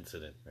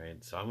incident,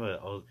 right?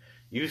 So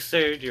you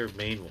shared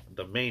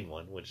the main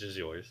one, which is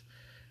yours.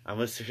 I'm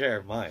gonna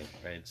share mine,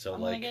 right? So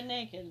I'm like, gonna get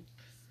naked.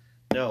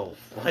 no,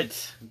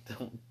 what?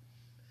 Don't.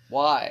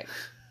 Why?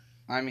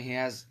 I mean, he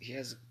has.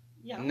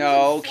 Yeah,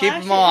 No, I'm keep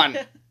him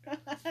flashing.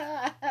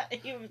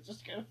 He was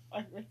just gonna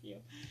fuck with you.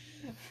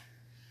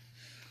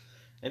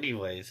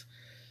 Anyways,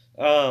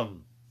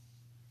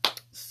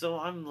 so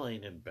I'm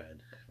laying in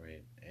bed,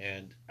 right,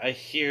 and I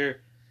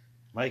hear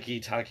Mikey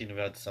talking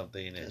about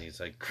something, and he's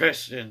like,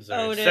 "Christians are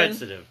Odin.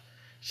 insensitive."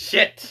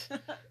 Shit.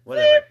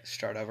 Whatever.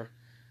 Start over.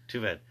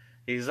 Too bad.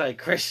 He's like,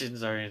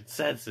 Christians are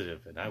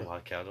insensitive. And I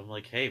walk out. I'm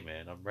like, hey,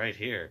 man, I'm right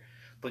here.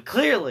 But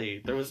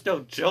clearly, there was no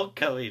joke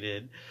going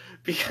in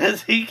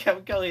because he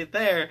kept going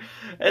there.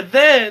 And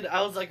then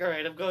I was like, all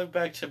right, I'm going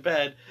back to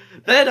bed.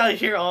 Then I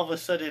hear all of a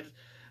sudden,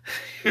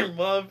 your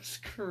mom's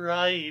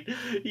crying.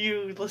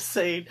 You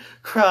saying,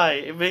 cry.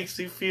 It makes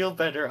me feel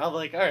better. I'm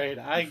like, all right,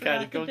 I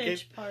gotta Forgot the go get,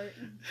 bitch part.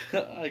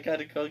 I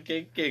gotta go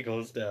get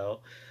giggles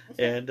now.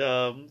 And,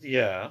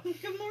 yeah.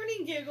 Good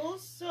morning,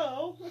 Giggles.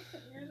 So,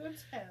 here's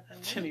what's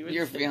Didn't happening. even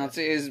Your say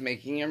fiance is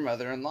making your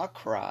mother-in-law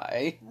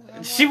cry.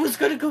 She was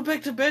gonna go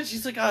back to bed.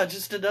 She's like, "Ah,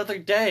 just another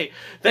day."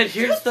 Then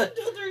here's the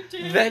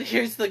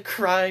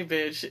cry,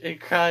 bitch, and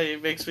cry.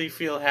 It makes me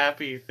feel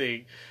happy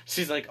thing.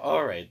 She's like,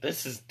 "All right,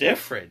 this is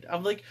different."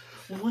 I'm like,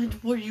 "When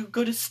were you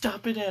gonna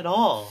stop it at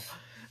all?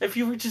 If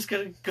you were just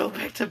gonna go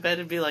back to bed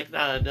and be like,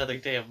 nah, another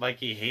day of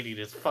Mikey hating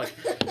his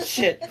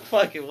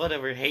fucking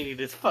whatever, hating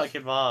his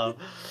fucking mom."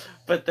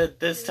 But then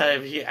this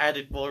time he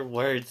added more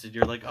words, and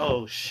you're like,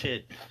 "Oh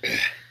shit."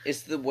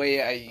 It's the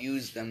way I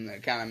use them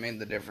that kind of made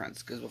the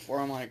difference. Because before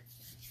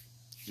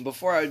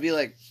I'd be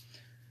like,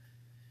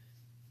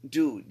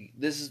 dude,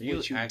 this is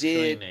what you actually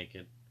did.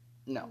 naked?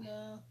 No.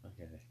 No.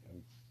 Okay.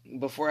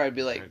 Before I'd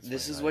be like, Hurts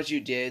this my is eyes. what you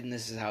did, and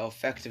this is how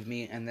effective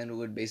me, and then it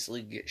would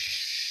basically get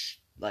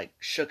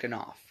shooken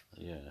off,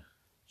 Yeah.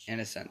 in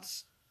a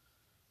sense.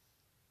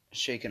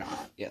 Shaken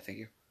off. Yeah, thank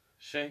you.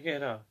 Shake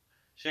it up.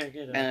 Shake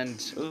it up.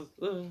 And Ooh,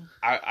 ooh.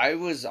 I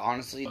was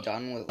honestly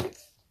done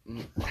with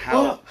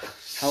how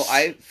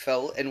I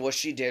felt and what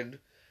she did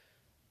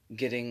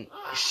getting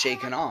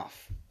shaken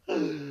off.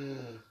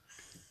 And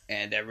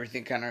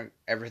everything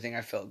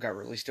I felt got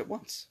released at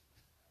once.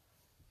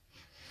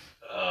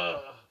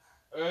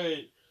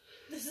 Alright.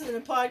 This isn't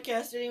a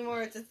podcast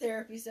anymore. It's a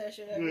therapy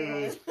session,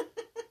 everyone.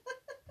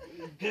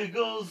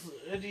 Giggles,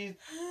 any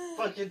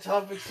fucking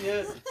topics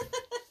yet?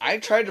 I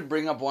tried to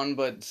bring up one,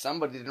 but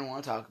somebody didn't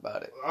want to talk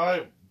about it.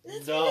 I'm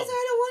That's dumb. because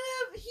I don't want to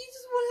have. He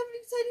just want to have an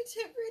exciting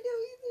tip right now,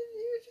 either,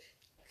 dude.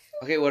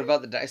 Okay, what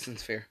about the Dyson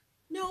Sphere?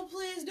 No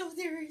plans, no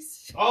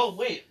theories. Oh,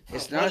 wait.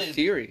 It's not a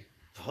theory.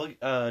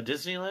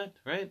 Disneyland,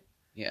 right?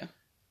 Yeah.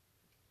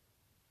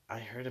 I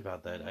heard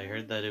about that. I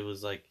heard that it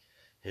was like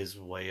his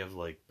way of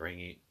like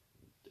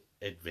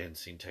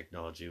advancing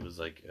technology. It was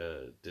like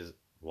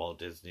Walt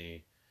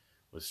Disney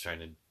was trying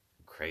to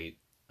create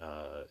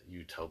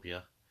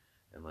utopia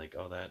and like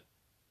all that.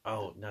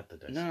 Oh, not the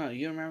Dyson. No,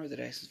 you remember the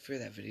Dyson Sphere,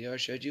 that video I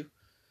showed you?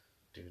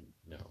 Dude,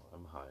 no,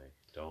 I'm high.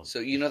 Don't. So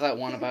you know that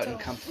one about Don't.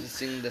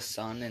 encompassing the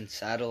sun and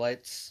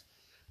satellites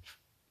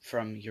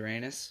from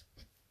Uranus?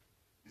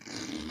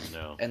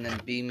 No. And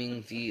then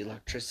beaming the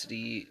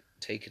electricity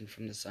taken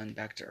from the sun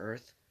back to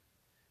Earth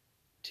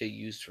to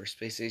use for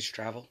space age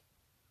travel?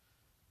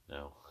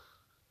 No.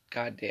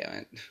 God damn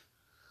it.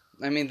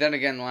 I mean, then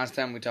again, last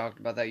time we talked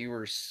about that, you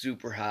were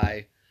super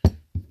high.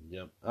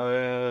 Yep.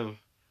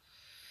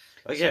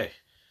 Okay.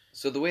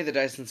 So the way the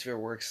Dyson Sphere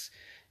works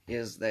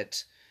is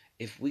that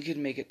if we could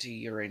make it to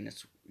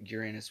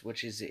Uranus,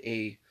 which is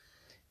an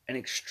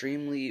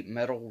extremely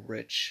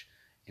metal-rich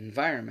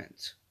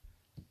environment,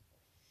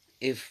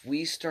 if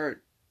we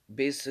start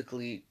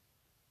basically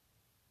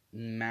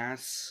at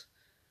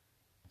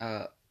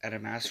a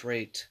mass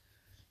rate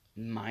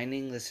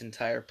mining this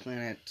entire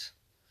planet,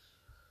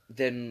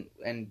 then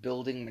and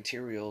building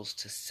materials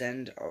to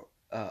send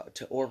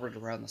to orbit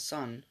around the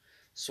sun,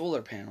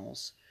 solar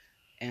panels,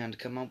 and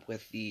come up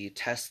with the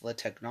Tesla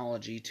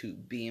technology to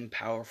beam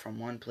power from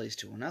one place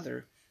to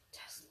another,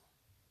 Tesla.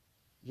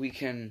 we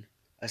can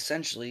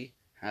essentially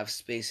have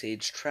space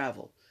age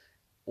travel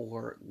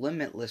or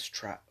limitless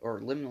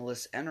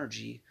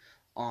energy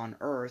on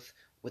Earth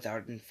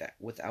without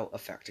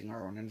affecting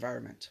our own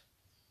environment.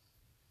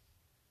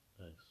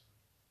 Nice.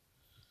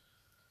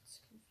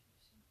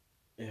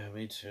 Yeah,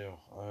 me too.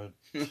 I'm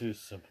too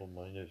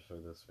simple-minded for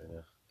this right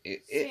now.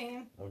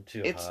 Same. I'm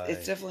too It's high.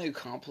 definitely a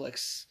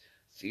complex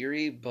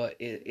theory, but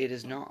it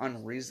is not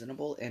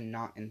unreasonable and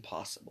not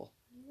impossible.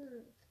 You're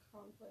a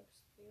complex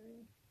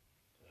theory.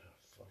 Oh,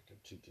 fuck, I'm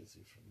too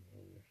dizzy from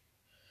earlier.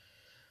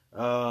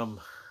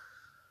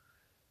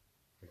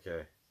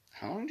 Okay,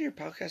 How long do your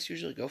podcasts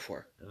usually go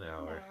for? an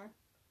hour. Yeah.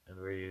 And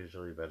we're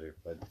usually better,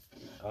 but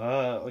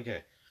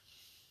okay.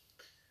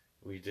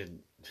 We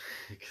didn't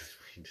because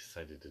we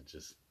decided to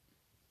just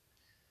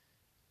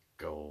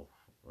go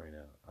right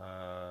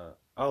now.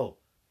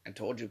 I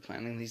told you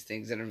planning these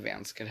things in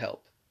advance could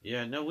help.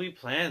 Yeah, no, we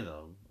planned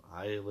them.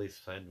 I at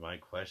least planned my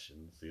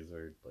questions. These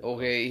are like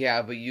Okay,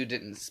 yeah, but you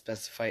didn't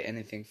specify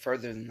anything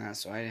further than that,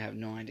 so I have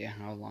no idea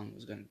how long it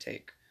was going to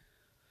take.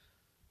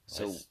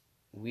 So Nice.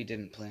 we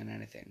didn't plan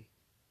anything.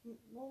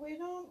 Well, we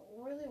don't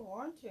really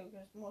want to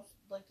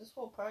because this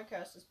whole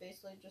podcast is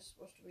basically just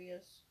supposed to be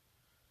us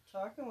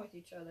talking with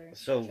each other.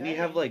 So we chatting.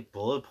 have like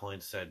bullet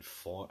points that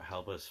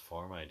help us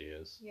form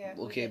ideas. Yeah.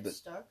 Okay, We get but-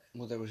 stuck.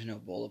 Well, there was no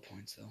bullet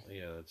points, though.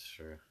 Yeah, that's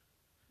true.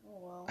 Oh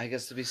well. I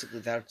guess basically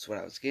that's what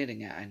I was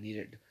getting at. I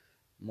needed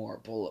more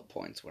bullet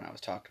points when I was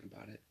talking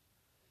about it.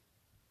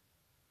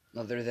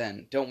 Other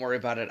than, don't worry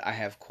about it, I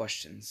have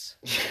questions.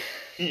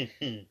 Yeah.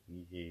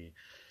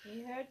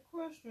 He had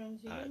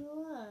questions. He didn't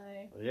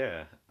lie.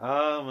 Yeah.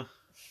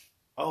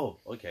 Oh,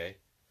 okay.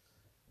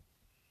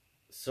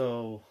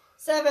 So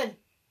 7.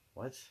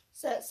 what?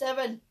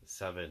 7.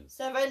 7.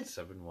 7.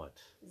 7 what?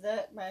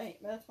 That's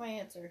my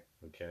answer.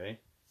 Okay.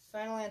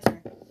 Final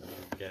answer.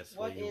 Guess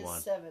What what you is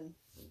want. 7?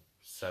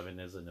 7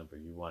 is the number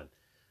you want.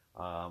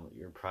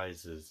 Your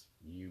prize is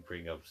you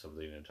bring up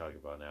something to talk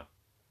about now.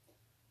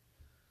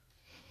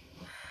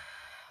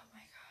 Oh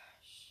my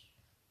gosh.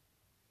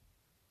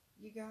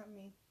 You got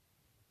me.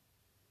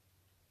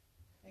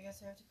 I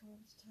guess I have to come up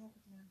with a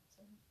topic now.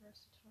 Something for us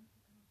to talk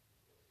about.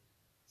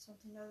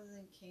 Something other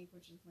than kink,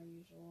 which is my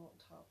usual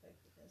topic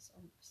because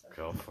I'm obsessed.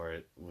 Go for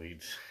it.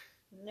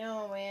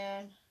 No,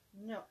 man.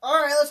 No.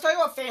 Alright, let's talk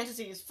about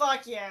fantasies.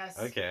 Fuck yes.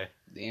 Okay.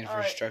 The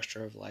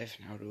infrastructure of life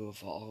and how to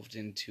evolved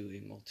into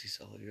a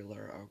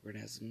multicellular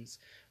organisms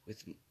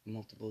with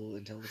multiple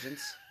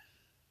intelligence.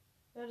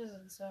 That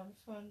doesn't sound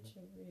fun to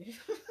read.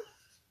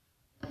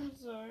 I'm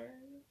sorry.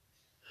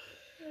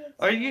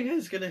 Are you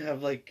guys gonna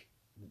have like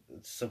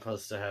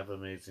supposed to have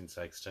amazing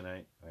sex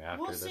tonight or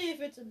after We'll this? see if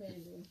it's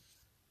amazing.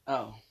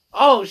 Oh.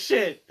 Oh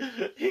shit!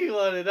 He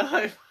wanted a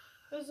high.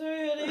 Is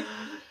there any?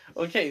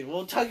 Okay,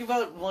 we'll talk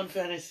about one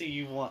fantasy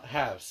you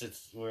have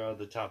since we're on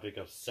the topic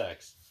of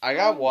sex. I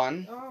got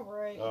one.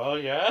 Alright. Oh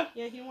yeah?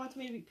 Yeah, he wants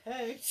me to be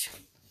pegged.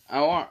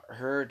 I want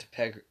her to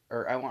peg,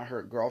 or I want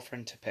her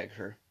girlfriend to peg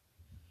her.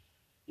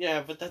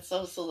 Yeah, but that's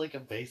also like a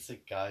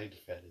basic guide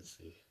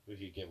fantasy. If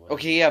you get one.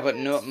 Okay, yeah, but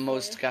no, That's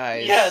most fair.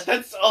 guys. Yeah,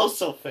 that's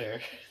also fair.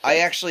 I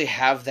actually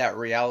have that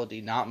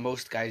reality. Not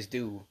most guys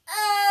do.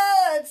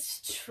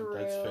 That's true.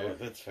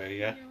 That's fair,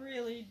 yeah. You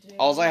really do.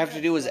 All I have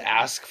to do is That's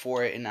ask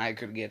for it, and I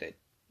could get it.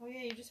 Oh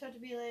yeah, you just have to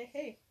be like,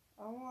 hey,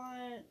 I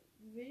want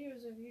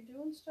videos of you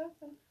doing stuff,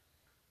 and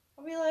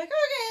I'll be like,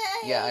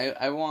 okay. Yeah,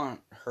 I want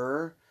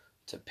her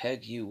to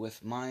peg you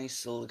with my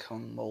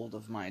silicone mold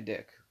of my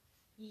dick.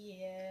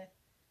 Yeah.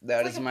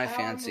 That It's is like a my power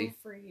fancy. move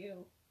for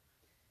you.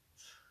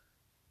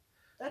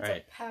 That's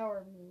Right. a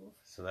power move.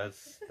 So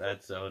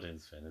that's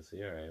Odin's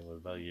fantasy. Alright, what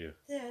about you?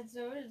 That's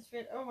Odin's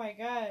fit. Oh my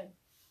god.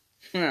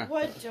 I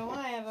What don't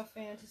I have a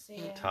fantasy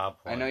in? Top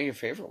one. know your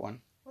favorite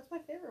one. What's my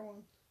favorite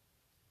one?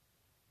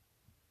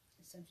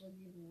 Essentially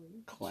being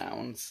rude.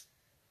 Clowns.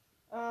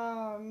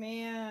 Oh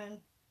man.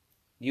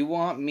 You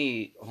want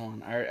me...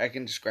 Hold on, I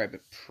can describe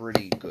it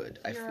pretty good,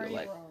 I You're feel already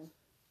like. wrong.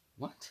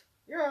 What?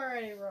 You're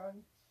already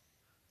wrong.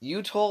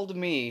 You told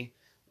me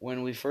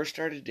when we first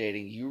started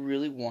dating, you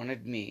really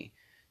wanted me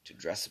to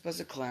dress up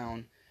as a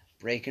clown,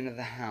 break into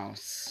the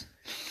house,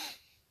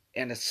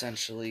 and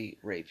essentially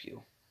rape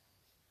you.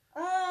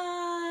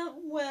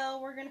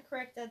 Well, we're gonna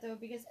correct that though,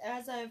 because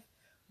as I've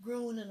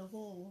grown and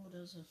evolved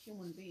as a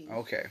human being,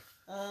 Okay.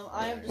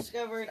 I have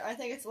discovered I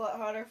think it's a lot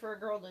hotter for a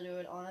girl to do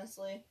it,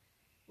 honestly,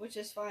 which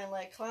is fine.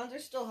 Like, clowns are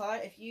still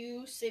hot. If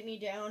you sit me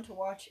down to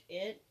watch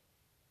it,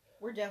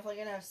 we're definitely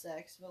gonna have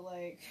sex, but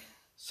like,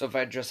 So if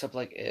I dress up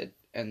like it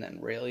and then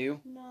rail you?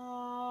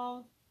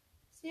 no.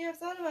 See, I've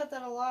thought about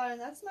that a lot, and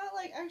that's not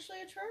like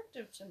actually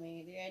attractive to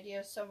me. The idea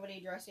of somebody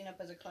dressing up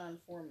as a clown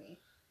for me.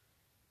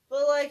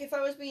 But like, if I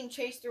was being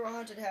chased through a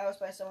haunted house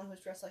by someone who's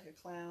dressed like a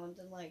clown,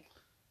 then like,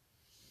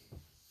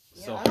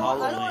 yeah, So I don't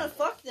Halloween. want to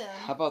fuck them.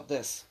 How about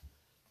this?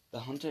 The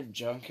Haunted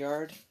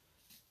Junkyard.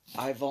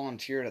 I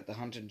volunteered at the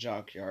Haunted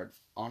Junkyard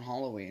on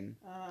Halloween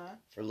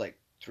for like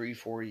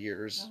 3-4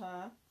 years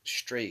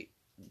straight.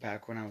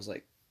 Back when I was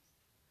like,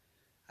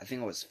 I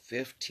think I was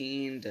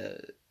 15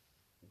 to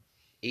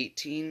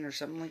 18 or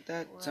something like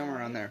that. Somewhere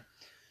around there.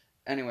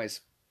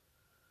 Anyways,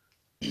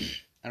 I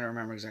don't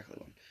remember exactly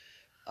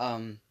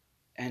when.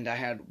 And I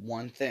had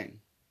one thing.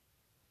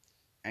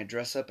 I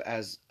dress up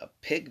as a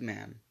pig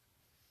man.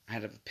 I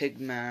had a pig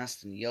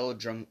mask and yellow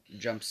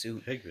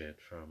jumpsuit. Pigman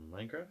from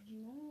Minecraft?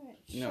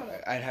 No,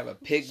 I'd have a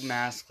pig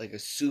mask, like a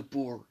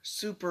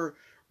super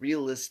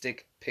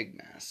realistic pig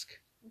mask.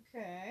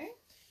 Okay.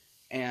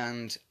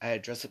 And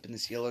I'd dress up in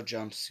this yellow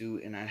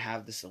jumpsuit, and I'd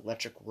have this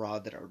electric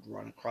rod that I would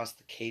run across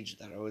the cage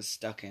that I was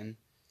stuck in.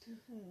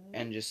 Mm-hmm.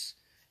 And just,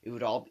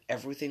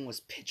 everything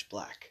was pitch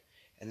black.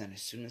 And then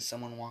as soon as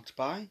someone walked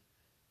by,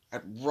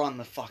 I'd run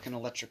the fucking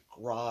electric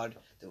rod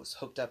that was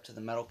hooked up to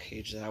the metal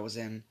cage that I was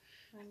in,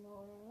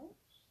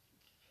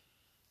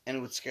 and it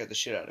would scare the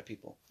shit out of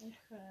people.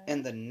 Okay.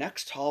 And the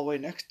next hallway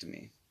next to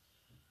me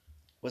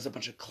was a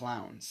bunch of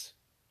clowns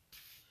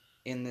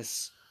in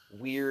this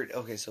weird...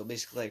 Okay, so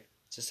basically, like,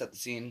 to set the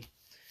scene,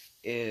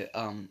 there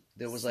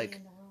was like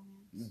Seeing the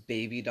romance.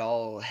 baby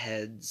doll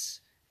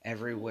heads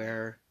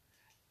everywhere,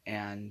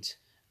 and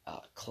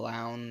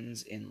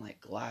clowns in like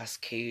glass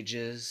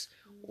cages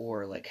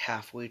or like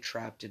halfway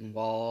trapped in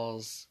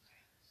walls,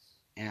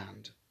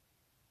 and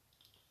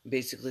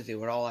basically they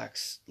would all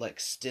act like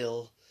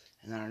still,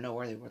 and then out of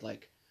nowhere they would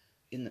like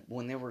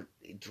when they were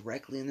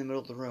directly in the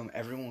middle of the room,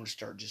 everyone would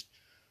start just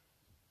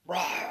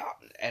rah,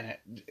 and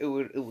it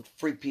would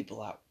freak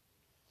people out.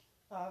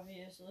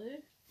 Obviously.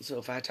 So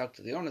if I talk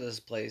to the owner of this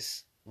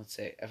place, let's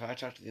say if I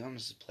talk to the owner of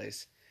this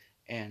place,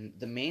 and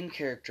the main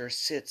character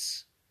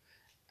sits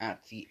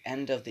at the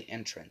end of the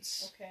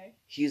entrance, Okay.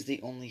 he's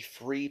the only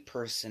free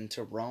person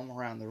to roam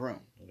around the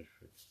room. If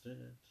it's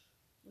dead.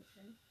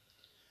 Okay.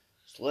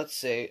 So let's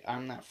say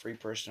I'm that free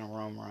person to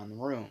roam around the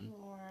room,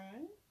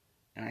 Alright.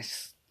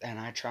 and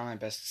I try my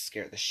best to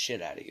scare the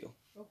shit out of you,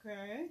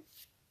 Okay.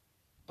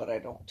 but I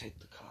don't take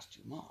the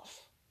costume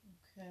off.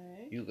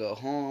 Okay. You go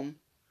home,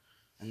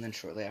 and then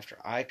shortly after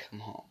I come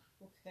home,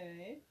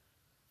 Okay.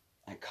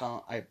 I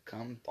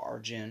come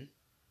barge in,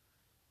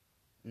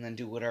 and then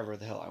do whatever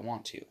the hell I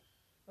want to.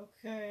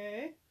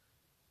 Okay.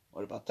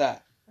 What about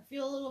that? I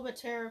feel a little bit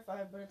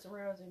terrified, but it's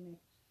arousing me.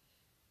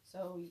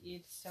 So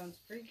it sounds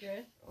pretty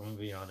good. I'm gonna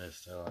be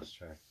honest, I lost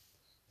track.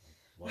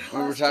 What? We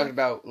were talking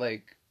about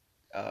like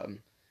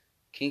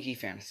kinky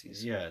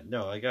fantasies. Yeah,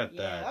 no, I got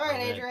Yeah. that. All right, I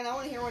meant Adrian. I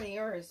want to hear one of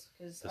yours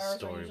because the ours are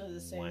story usually the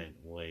same. went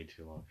way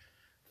too long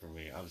for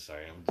me. I'm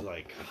sorry. I'm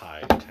like high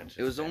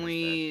attention. It was span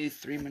only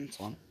 3 minutes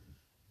long.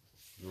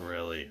 span.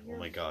 Really? Oh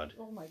my god.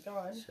 Oh my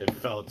god. It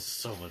felt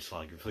so much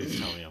longer. Please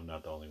tell me I'm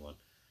not the only one.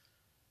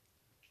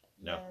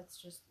 No. Yeah, it's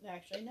just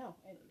actually no.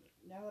 And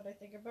now that I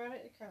think about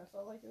it, it kind of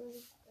felt like it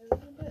was a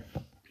bit.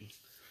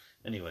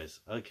 Anyways,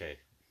 okay.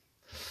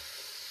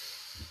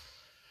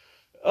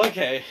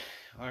 Okay,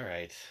 all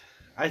right.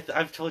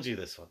 I've told you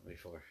this one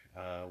before.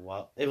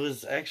 While it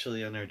was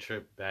actually on our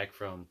trip back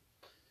from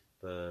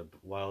the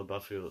Wild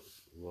Buffalo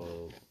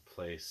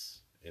place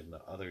in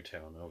the other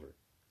town over.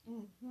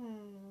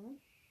 Mm-hmm.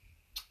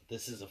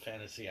 This is a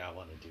fantasy I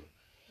want to do,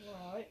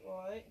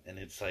 Right. and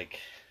it's like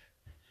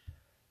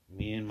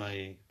me and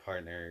my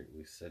partner,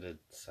 we set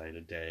aside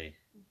a day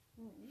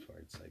Mm-hmm. for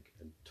it's like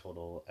a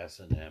total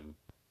S&M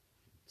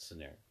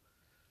scenario,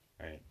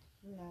 right?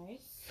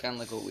 Nice. Kind of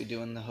like what we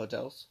do in the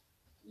hotels.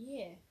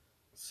 Yeah.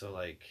 So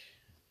like,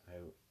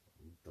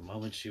 the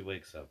moment she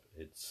wakes up,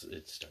 it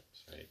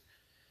starts, right?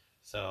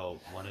 So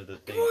one of the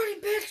Good things.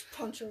 morning, bitch!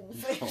 Punch her in the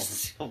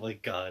face. Oh my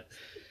god!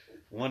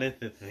 One of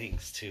the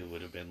things too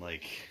would have been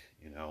like,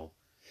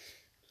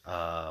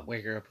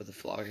 Wake her up with a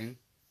flogging.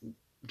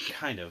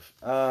 kind of.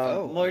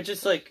 Oh. More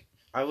just like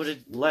I would have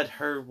let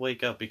her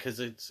wake up because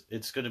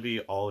it's gonna be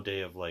all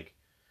day of like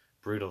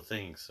brutal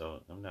things.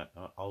 So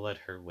I'll let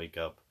her wake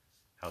up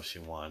how she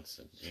wants,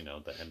 and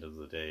the end of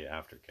the day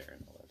aftercare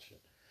and all that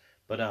shit.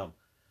 But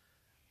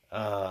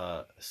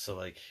so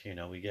like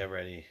we get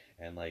ready,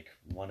 and like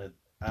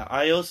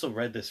I also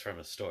read this from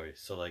a story.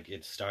 So like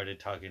it started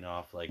talking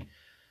off like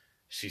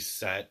she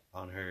sat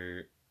on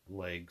her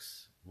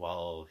legs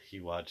while he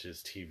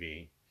watches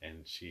TV,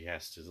 and she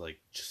has to like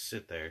just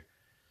sit there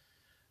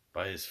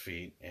by his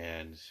feet,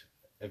 and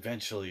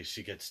eventually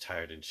she gets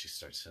tired and she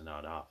starts to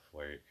nod off.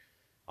 Where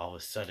all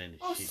of a sudden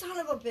Oh, son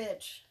of a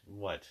bitch!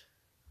 What?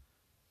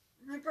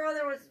 My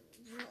brother was.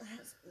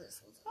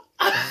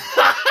 I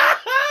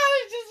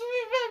just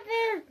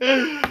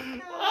remember.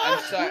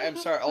 I'm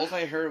sorry. All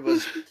I heard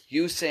was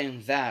you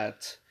saying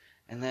that,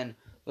 and then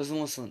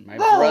listen. My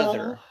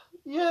brother.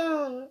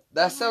 Yeah.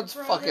 That sounds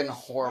fucking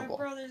horrible.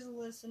 My brother's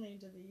listening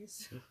to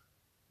these.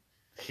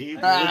 He.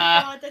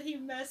 I thought that he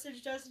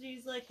messaged us and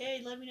he's like,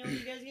 "Hey, let me know when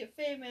you guys get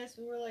famous."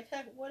 And we're like,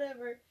 "Heck,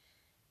 whatever,"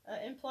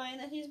 implying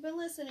that he's been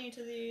listening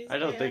to these. I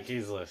don't think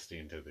he's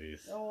listening to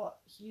these. Oh,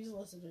 he's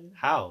listening.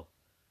 How?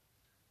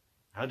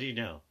 How do you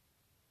know?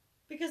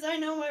 Because I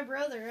know my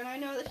brother, and I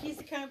know that he's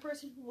the kind of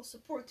person who will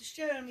support the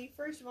shit out of me,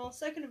 first of all.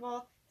 Second of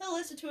all, he'll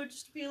listen to it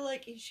just to be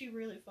like, is she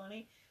really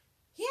funny?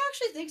 He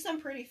actually thinks I'm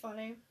pretty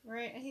funny,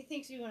 right? And he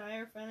thinks you and I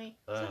are funny.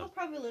 So he'll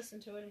probably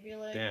listen to it and be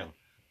like... Damn.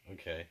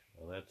 Okay.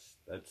 Well,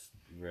 that's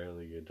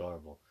really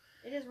adorable.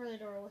 It is really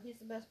adorable. He's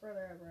the best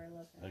brother ever. I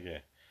love him.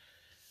 Okay.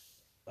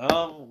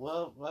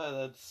 Well,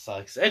 that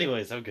sucks.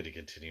 Anyways, I'm gonna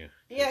continue.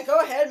 Yeah, go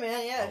ahead,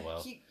 man. Yeah. Oh,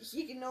 well.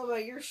 He can know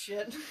about your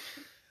shit.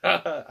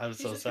 I'm He's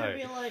so just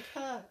sorry. gonna be like,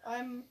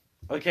 I'm...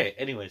 Okay,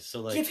 anyways, so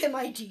like... Give him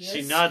ideas.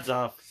 She nods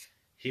off.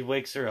 He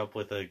wakes her up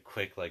with a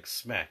quick, like,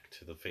 smack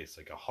to the face.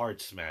 Like, a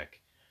hard smack.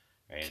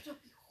 Right?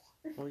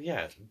 Well,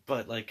 yeah.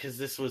 But, like, because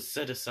this was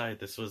set aside.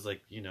 This was,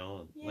 like,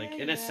 like,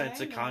 in a sense,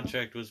 I a know.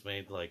 contract was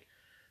made, like,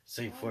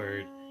 safe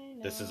word.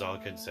 This is all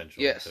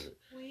consensual. Yes. etc.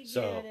 We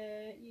So- get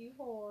it, you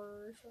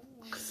whores.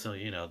 So,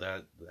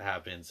 that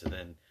happens. And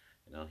then,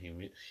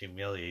 he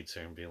humiliates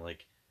her and be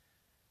like,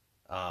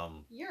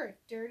 You're a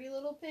dirty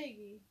little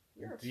piggy.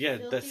 You're a Yeah,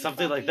 filthy that's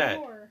something like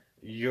fucking that. whore.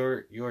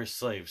 you're a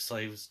slave.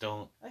 Slaves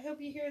don't I hope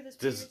you hear this,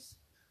 Does- Pierce.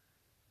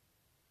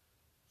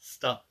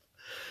 stop.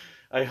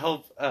 I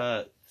hope,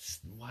 why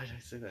did I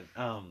say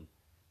that?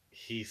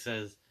 He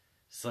says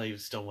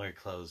slaves don't wear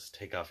clothes.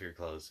 Take off your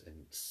clothes and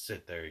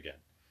sit there again.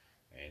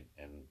 Right?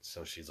 And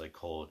so she's like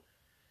cold.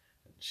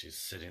 And she's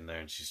sitting there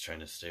and she's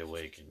trying to stay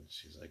awake and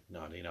she's like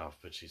nodding off,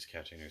 but she's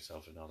catching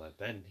herself and all that.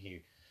 Then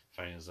he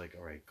finally is like,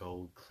 all right,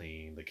 go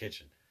clean the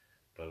kitchen.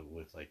 But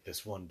with like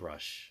this one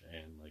brush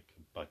and like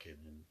a bucket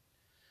and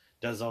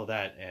does all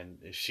that. And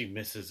if she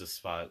misses a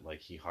spot,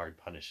 like he hard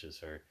punishes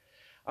her.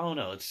 I don't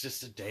know. It's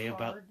just a day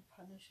about. Hard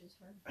punishes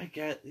her. I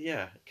get,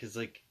 yeah, because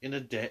like in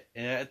a day,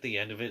 at the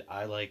end of it,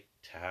 I like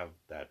to have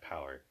that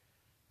power,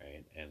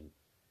 right? And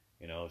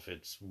you know, if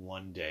it's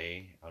one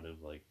day out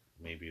of like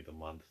maybe the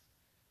month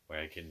where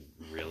I can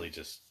really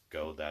just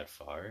go that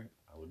far,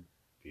 I would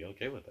be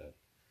okay with that.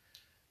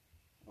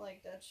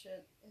 Like that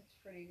shit. It's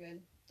pretty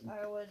good.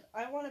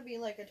 I want to be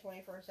like a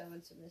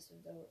 24/7 submissive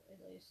though,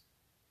 at least.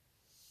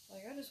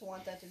 Like I just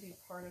want that to be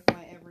part of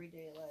my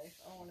everyday life.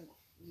 I want to,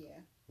 yeah.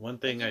 One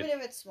thing like, even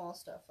if it's small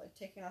stuff like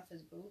taking off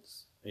his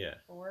boots yeah,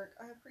 for work,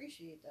 I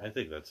appreciate that. I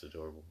think that's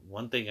adorable.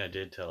 One thing I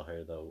did tell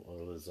her though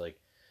was like,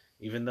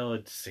 even though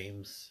it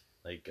seems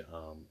like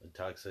a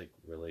toxic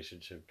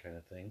relationship kind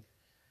of thing,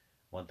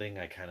 one thing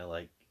I kind of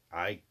want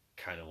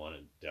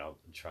to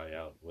try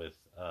out with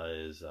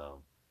is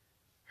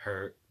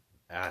her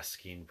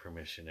asking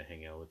permission to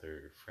hang out with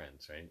her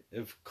friends, right?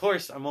 Of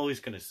course, I'm always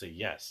going to say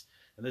yes.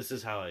 And this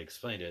is how I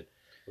explained it.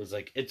 Was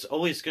like, it's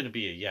always going to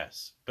be a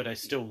yes, but I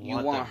still want You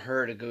want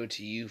her to go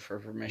to you for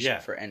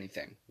permission for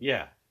anything.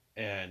 Yeah.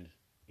 And,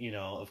 you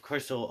know, of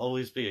course, there'll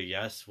always be a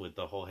yes with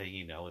the whole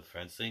hanging out with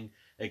friends thing,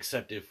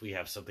 except if we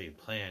have something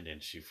planned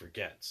and she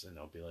forgets. And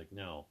I'll be like,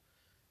 no,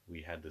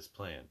 we had this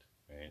planned,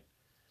 right?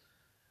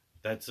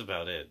 That's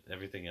about it.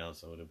 Everything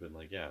else, I would have been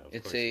like, yeah, of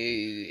it's course.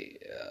 a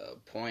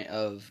point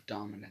of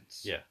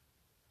dominance. Yeah.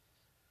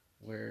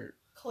 Where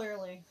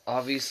Clearly.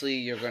 obviously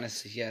you're going to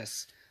say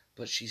yes,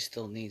 but she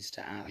still needs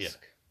to ask. Yeah.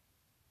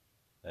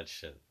 That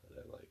shit that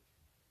I like.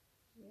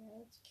 Yeah,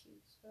 that's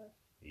cute stuff.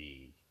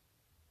 E.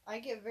 I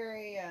get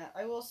very,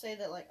 I will say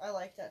that, like, I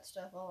like that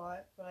stuff a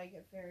lot, but I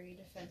get very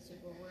defensive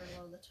over it a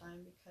lot of the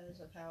time because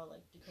of how,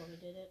 like, Dakota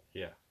did it.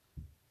 Yeah.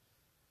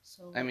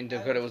 So, I mean,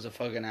 Dakota was a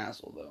fucking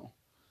asshole, though.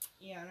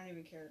 Yeah, I don't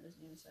even care what his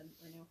name said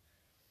right now.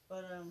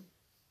 But,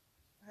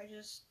 I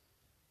just...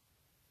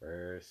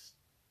 First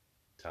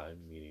time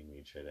meeting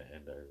me try to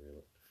end our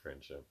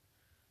friendship.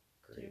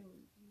 Great. Dude,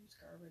 he's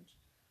garbage.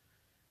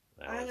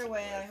 That Either was a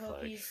way, red I hope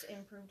flag. he's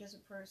improved as a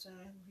person.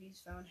 I hope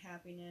he's found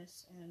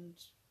happiness and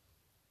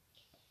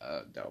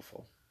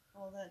Doubtful.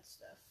 all that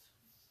stuff.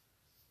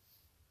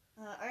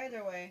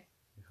 Either way,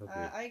 I hope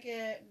you're- I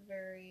get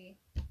very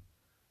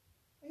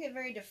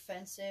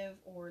defensive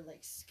or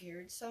like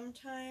scared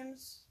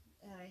sometimes,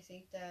 and I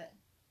think that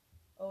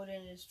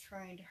Odin is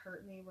trying to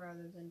hurt me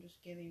rather than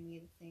just giving me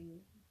the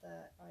thing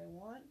that I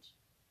want.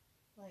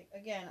 Like,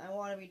 again, I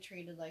want to be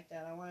treated like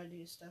that. I want to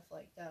do stuff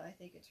like that. I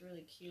think it's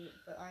really cute,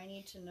 but I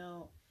need to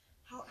know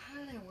how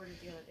did I word it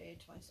the other day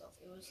to myself?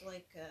 It was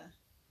like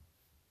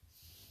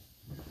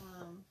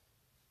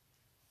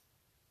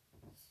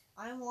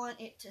I want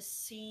it to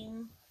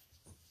seem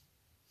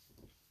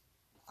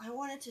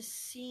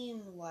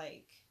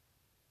like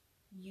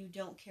you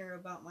don't care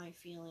about my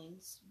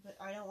feelings, but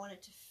I don't want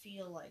it to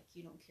feel like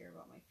you don't care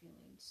about my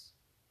feelings.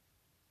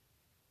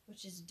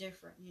 Which is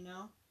different, you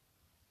know?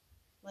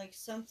 Like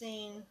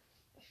something,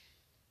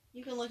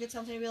 you can look at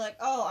something and be like,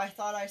 oh, I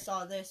thought I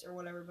saw this or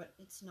whatever, but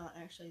it's not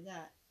actually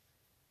that.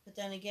 But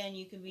then again,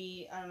 you could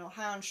be, I don't know,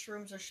 high on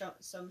shrooms or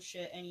some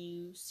shit, and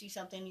you see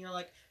something and you're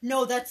like,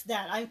 no, that's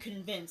that. I'm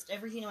convinced.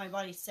 Everything in my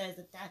body says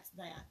that that's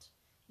that,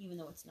 even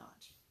though it's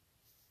not.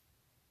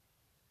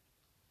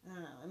 I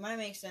don't know. It might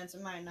make sense.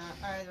 It might not.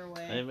 Either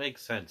way. It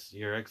makes sense.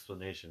 Your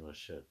explanation was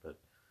shit, but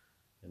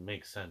it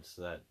makes sense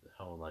that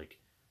how, like,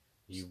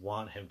 you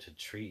want him to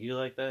treat you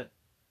like that,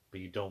 but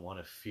you don't want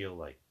to feel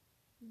like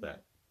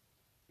that.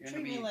 You're Treat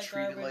going me to be like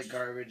treated garbage. like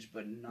garbage,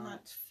 but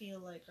Not feel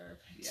like garbage.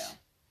 Yeah.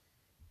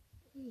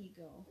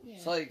 Ego. Yeah.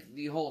 It's like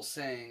the whole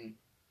saying,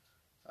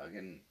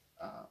 fucking,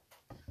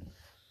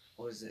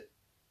 what is it?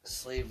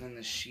 Slave in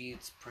the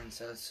sheets,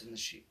 princess in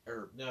the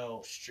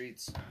No.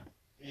 streets.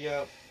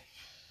 Yep.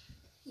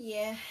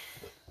 Yeah.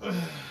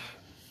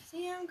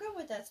 See, I'm good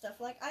with that stuff.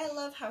 Like, I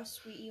love how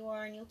sweet you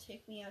are, and you'll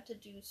take me out to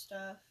do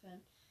stuff, and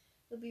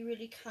you'll be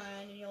really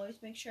kind, and you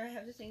always make sure I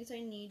have the things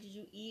I need. Did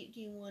you eat? Do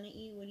you want to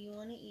eat? What do you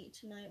want to eat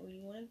tonight? Where do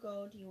you want to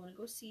go? Do you want to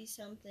go see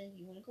something? Do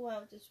you want to go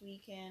out this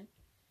weekend?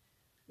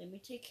 Let me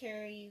take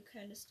care of you,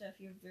 kind of stuff.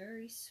 You're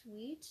very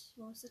sweet.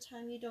 Most of the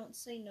time, you don't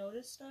say no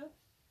to stuff,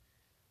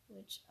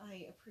 which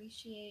I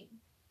appreciate,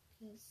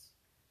 because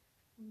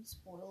I'm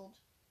spoiled.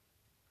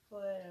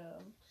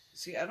 But,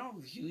 See, I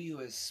don't view you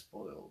as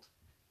spoiled.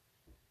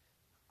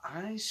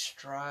 I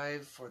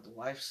strive for the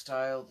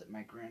lifestyle that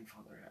my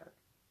grandfather had.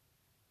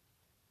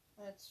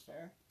 that's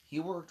fair. He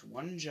worked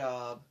one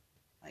job.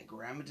 My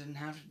grandma didn't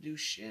have to do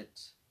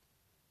shit.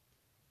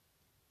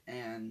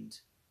 And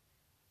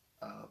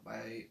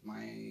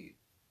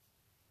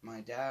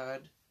my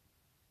dad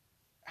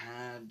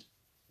had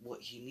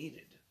what he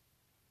needed.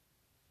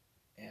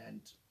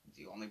 And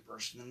the only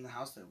person in the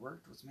house that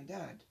worked was my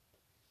dad.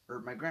 Or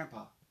my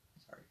grandpa.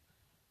 Sorry.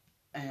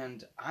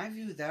 And I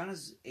view that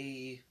as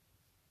a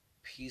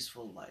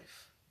peaceful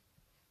life.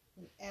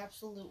 An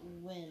absolute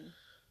win.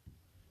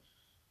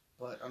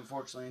 But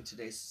unfortunately, in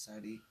today's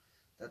society,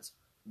 that's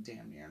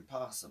damn near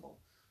impossible.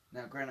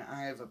 Now, granted,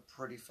 I have a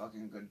pretty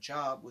fucking good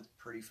job with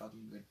pretty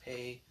fucking good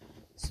pay.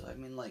 So, I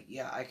mean, like,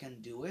 yeah, I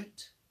can do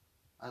it.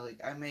 I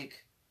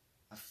make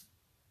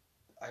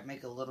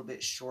a little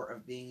bit short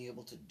of being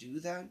able to do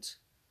that.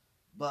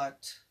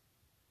 But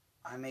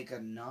I make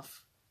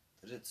enough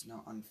that it's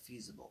not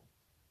unfeasible.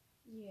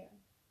 Yeah.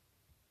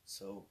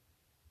 So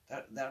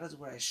that is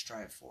what I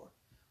strive for.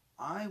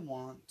 I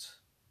want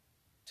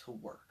to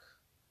work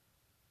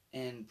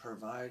and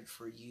provide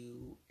for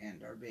you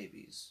and our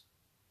babies.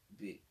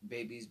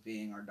 Babies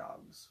being our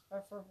dogs.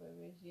 Our fur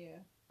babies, yeah.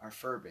 Our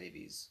fur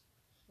babies.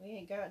 We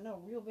ain't got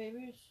no real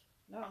babies.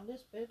 Not in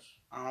this bitch.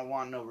 I don't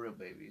want no real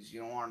babies.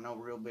 You don't want no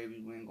real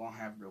babies, we ain't gonna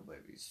have real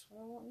babies. I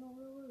don't want no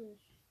real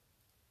babies.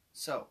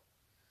 So,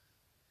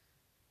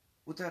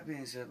 with that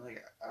being said,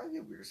 like, I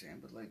get what you're saying,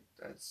 but, like,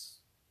 that's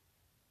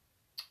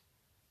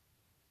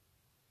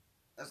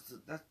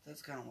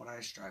kind of what I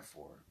strive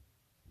for.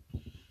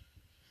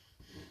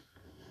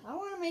 I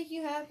want to make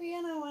you happy,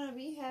 and I want to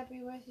be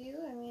happy with you.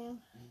 I mean,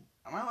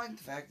 I might like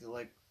the fact that,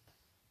 like,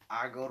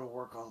 I go to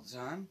work all the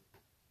time,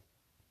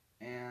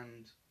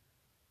 and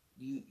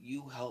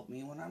you help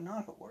me when I'm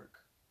not at work.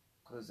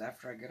 Because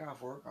after I get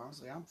off work,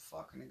 honestly, I'm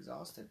fucking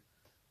exhausted.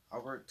 I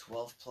work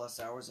 12 plus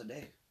hours a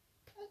day.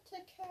 that's a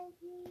cat.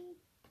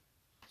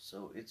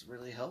 So it's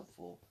really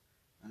helpful,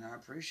 and I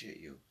appreciate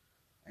you.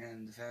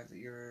 And the fact that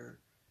you're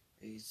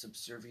a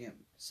subservient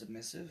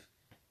submissive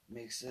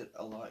makes it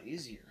a lot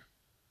easier.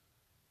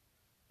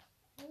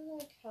 I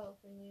like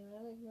helping you.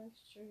 I like making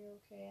sure you're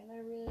okay, and I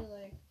really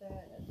like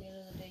that at the end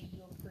of the day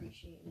you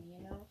appreciate me,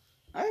 you know?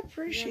 I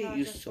appreciate not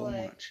you just so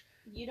like- much.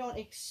 You don't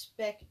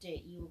expect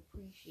it, you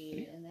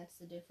appreciate it, and that's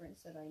the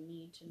difference that I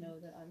need to know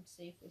that I'm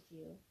safe with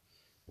you.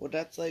 Well,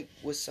 that's like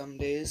with some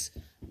days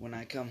when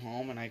I come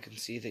home and I can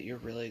see that you're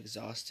really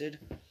exhausted.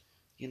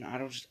 You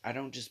know, I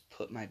don't just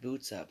put my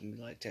boots up and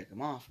be like, take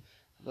them off.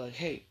 I'll be like,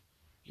 hey,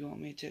 you want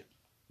me to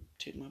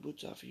take my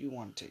boots off, or you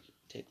want to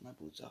take my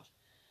boots off?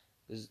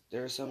 Because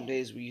there are some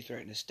days where you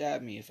threaten to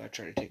stab me if I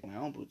try to take my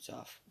own boots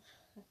off.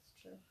 That's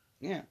true.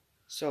 Yeah.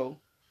 So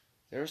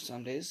there are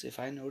some days if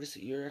I notice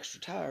that you're extra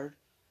tired,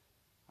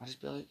 I'll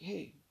just be like,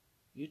 hey,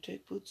 you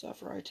take boots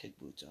off or I take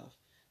boots off?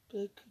 Be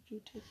like, could you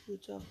take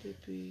boots off,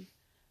 baby?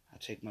 I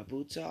take my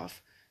boots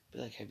off. Be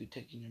like, have you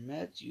taken your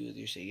meds? You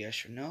either say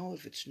yes or no.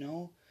 If it's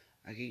no,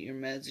 I get your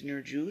meds and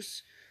your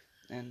juice,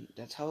 and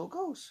that's how it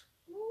goes.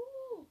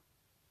 Ooh,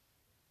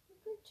 you're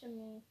good to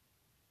me.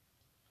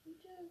 You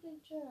do a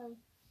good job.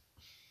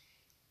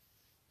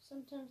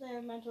 Sometimes I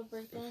have mental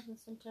breakdowns, and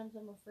sometimes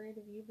I'm afraid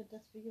of you, but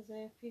that's because I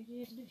have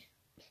PTSD.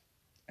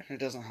 And it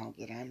doesn't help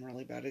that I'm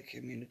really bad at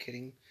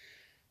communicating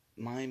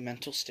my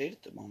mental state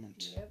at the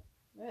moment. Yep,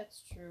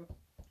 that's true.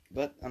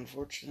 But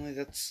unfortunately,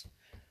 that's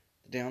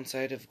the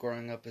downside of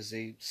growing up as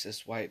a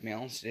cis white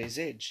male in today's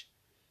age.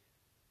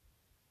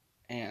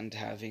 And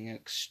having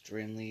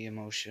extremely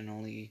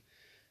emotionally,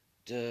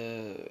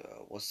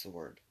 what's the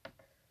word?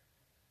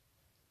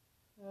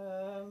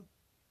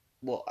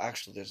 Well,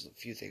 actually, there's a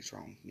few things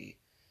wrong with me.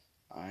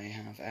 I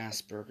have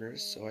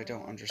Asperger's, so I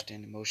don't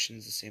understand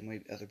emotions the same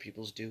way other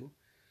people's do.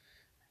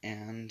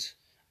 And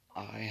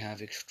I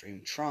have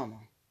extreme trauma.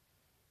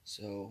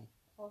 So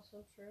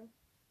Also true.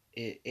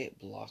 it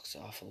blocks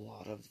off a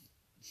lot of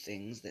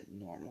things that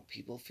normal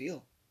people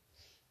feel.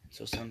 And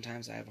so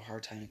sometimes I have a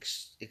hard time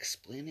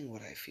explaining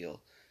what I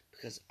feel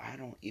because I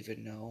don't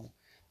even know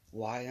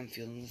why I'm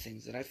feeling the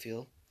things that I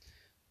feel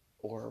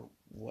or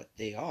what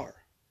they are.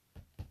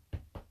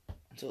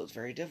 And so it's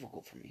very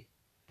difficult for me.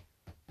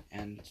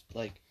 And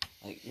like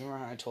remember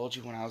I told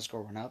you when I was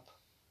growing up,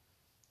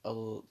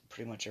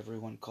 pretty much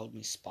everyone called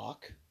me Spock.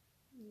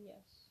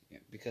 Yes.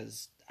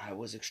 Because I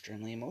was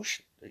extremely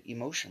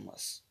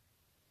emotionless.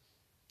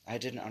 I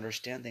didn't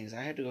understand things.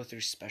 I had to go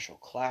through special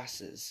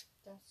classes.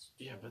 That's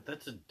true. Yeah, but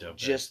that's a dope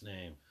Just-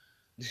 name.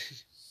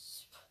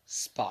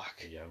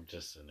 Spock. Yeah, I'm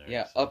just in there.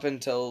 Yeah, so- up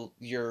until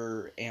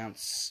your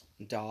aunt's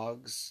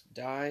dogs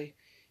die,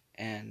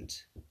 and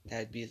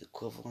that'd be the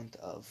equivalent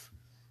of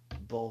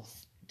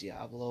both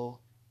Diablo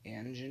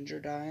and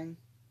Ginger dying.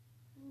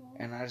 Aw.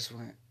 And I just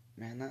went,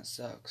 man, that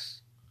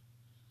sucks.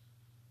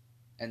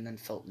 And then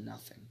felt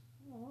nothing.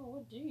 I don't know,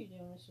 what do you do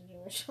in a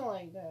situation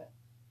like that?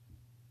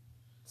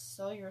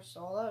 Sell your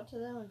soul out to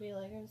them and be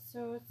like, I'm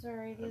so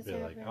sorry I'd this be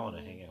like, happened. I want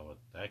to hang out with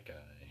that guy.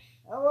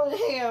 I want to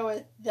hang out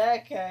with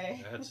that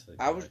guy. That's the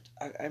I guy. was,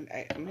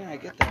 I mean, I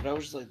get that, but I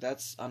was just like,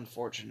 that's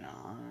unfortunate.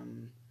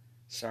 I'm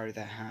sorry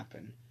that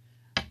happened.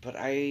 But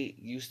I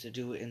used to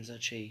do it in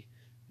such a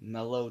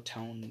mellow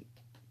tone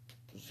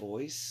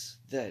voice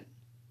that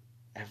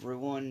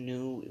everyone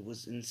knew it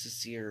was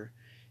insincere,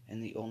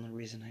 and the only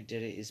reason I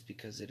did it is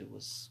because it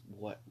was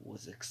what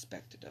was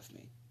expected of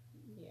me.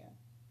 Yeah.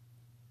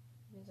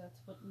 Because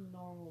that's what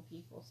normal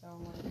people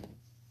sound like.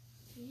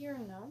 You're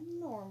not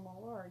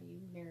normal, are you,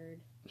 nerd?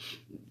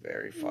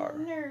 Very far.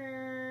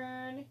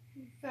 Nerd.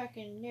 You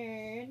fucking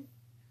nerd.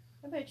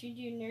 I bet you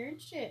do nerd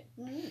shit.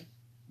 Mm.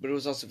 But it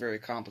was also very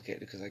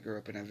complicated because I grew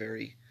up in a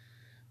very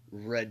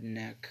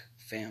redneck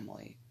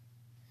family.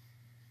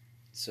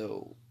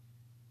 So,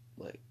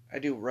 like, I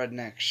do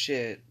redneck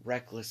shit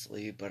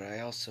recklessly, but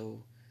I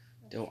also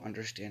don't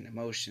understand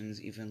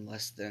emotions even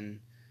less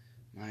than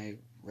my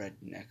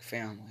redneck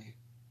family.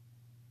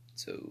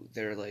 So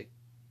they're, like,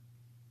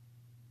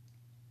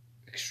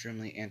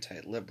 extremely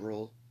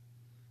anti-liberal.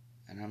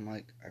 And I'm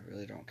like, I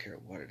really don't care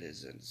what it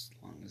is as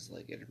long as,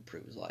 like, it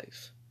improves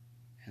life.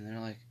 And they're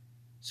like,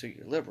 so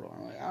you're liberal?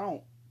 I'm like, I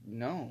don't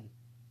know.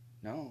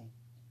 No.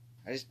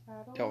 I just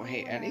don't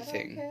hate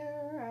anything.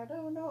 I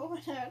don't know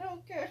and I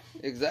don't care.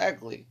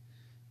 Exactly.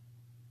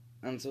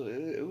 And so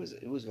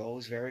it was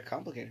always very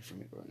complicated for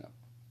me growing up.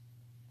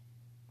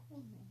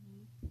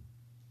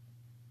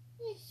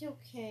 It's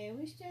okay.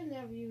 We still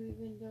love you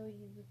even though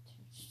you were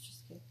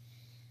just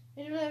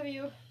kidding. I love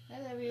you. I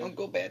love you. Don't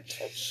go bad.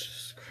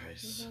 Jesus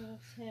Christ.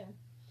 That's him.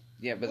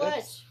 Yeah, but What?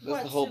 that's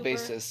What, the whole Super?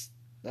 basis.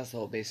 That's the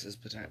whole basis.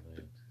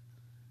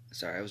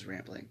 Sorry, I was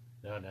rambling.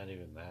 No, not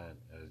even that.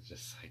 It was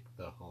just like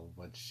the whole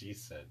what she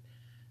said.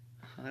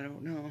 I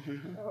don't know.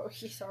 Oh,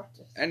 he's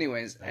autistic.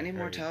 Anyways, I any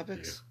more heard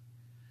topics?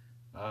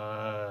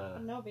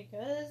 No,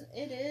 because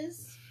it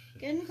is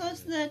getting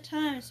close to that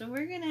time, so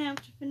we're gonna have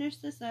to finish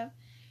this up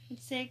and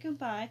say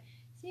goodbye.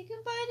 Say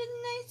goodbye to the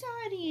nice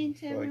audience,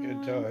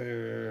 everyone. Fucking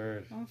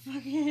tired. I'm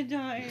fucking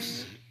tired.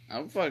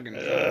 I'm fucking.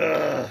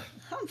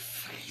 I'm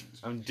fucking.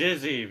 I'm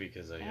dizzy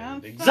because I I'm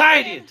had an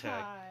anxiety fucking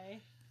attack. high.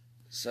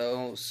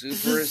 So This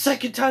is super. the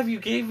second time you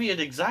gave me an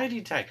anxiety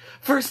attack.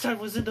 First time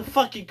was in the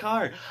fucking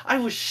car. I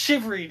was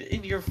shivering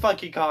in your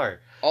fucking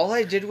car. All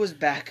I did was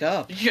back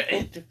up.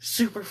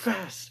 Super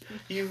fast.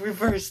 You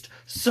reversed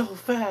so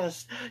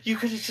fast. You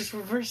could have just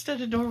reversed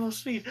at a normal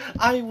speed.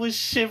 I was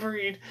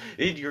shivering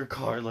in your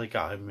car like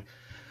I'm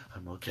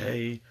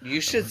okay.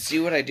 You should see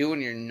what I do when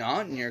you're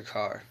not in your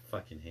car,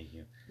 Fucking hate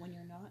you. When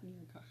you're not in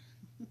your car.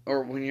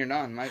 or when you're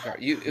not in my car.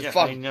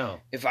 I know.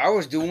 If I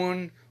was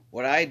doing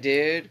what I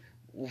did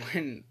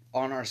when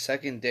on our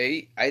second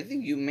date, I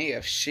think you may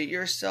have shit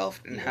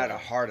yourself and had a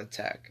heart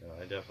attack. No,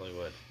 I definitely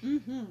would.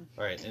 Mm-hmm.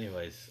 Alright,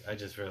 anyways, I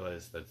just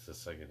realized that's the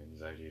second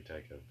anxiety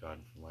attack I've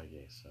gotten from my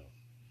gay, so.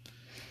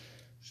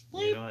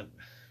 You know what?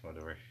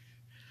 Whatever.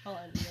 I'll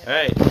edit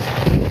it.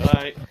 Alright.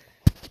 Bye.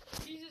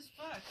 Jesus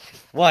fuck.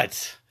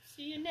 What?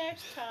 See you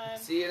next time.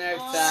 See you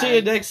next On time. See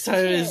you next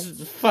time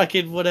is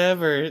fucking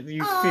whatever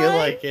you feel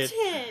like it.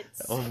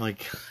 Tits. Oh my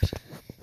god.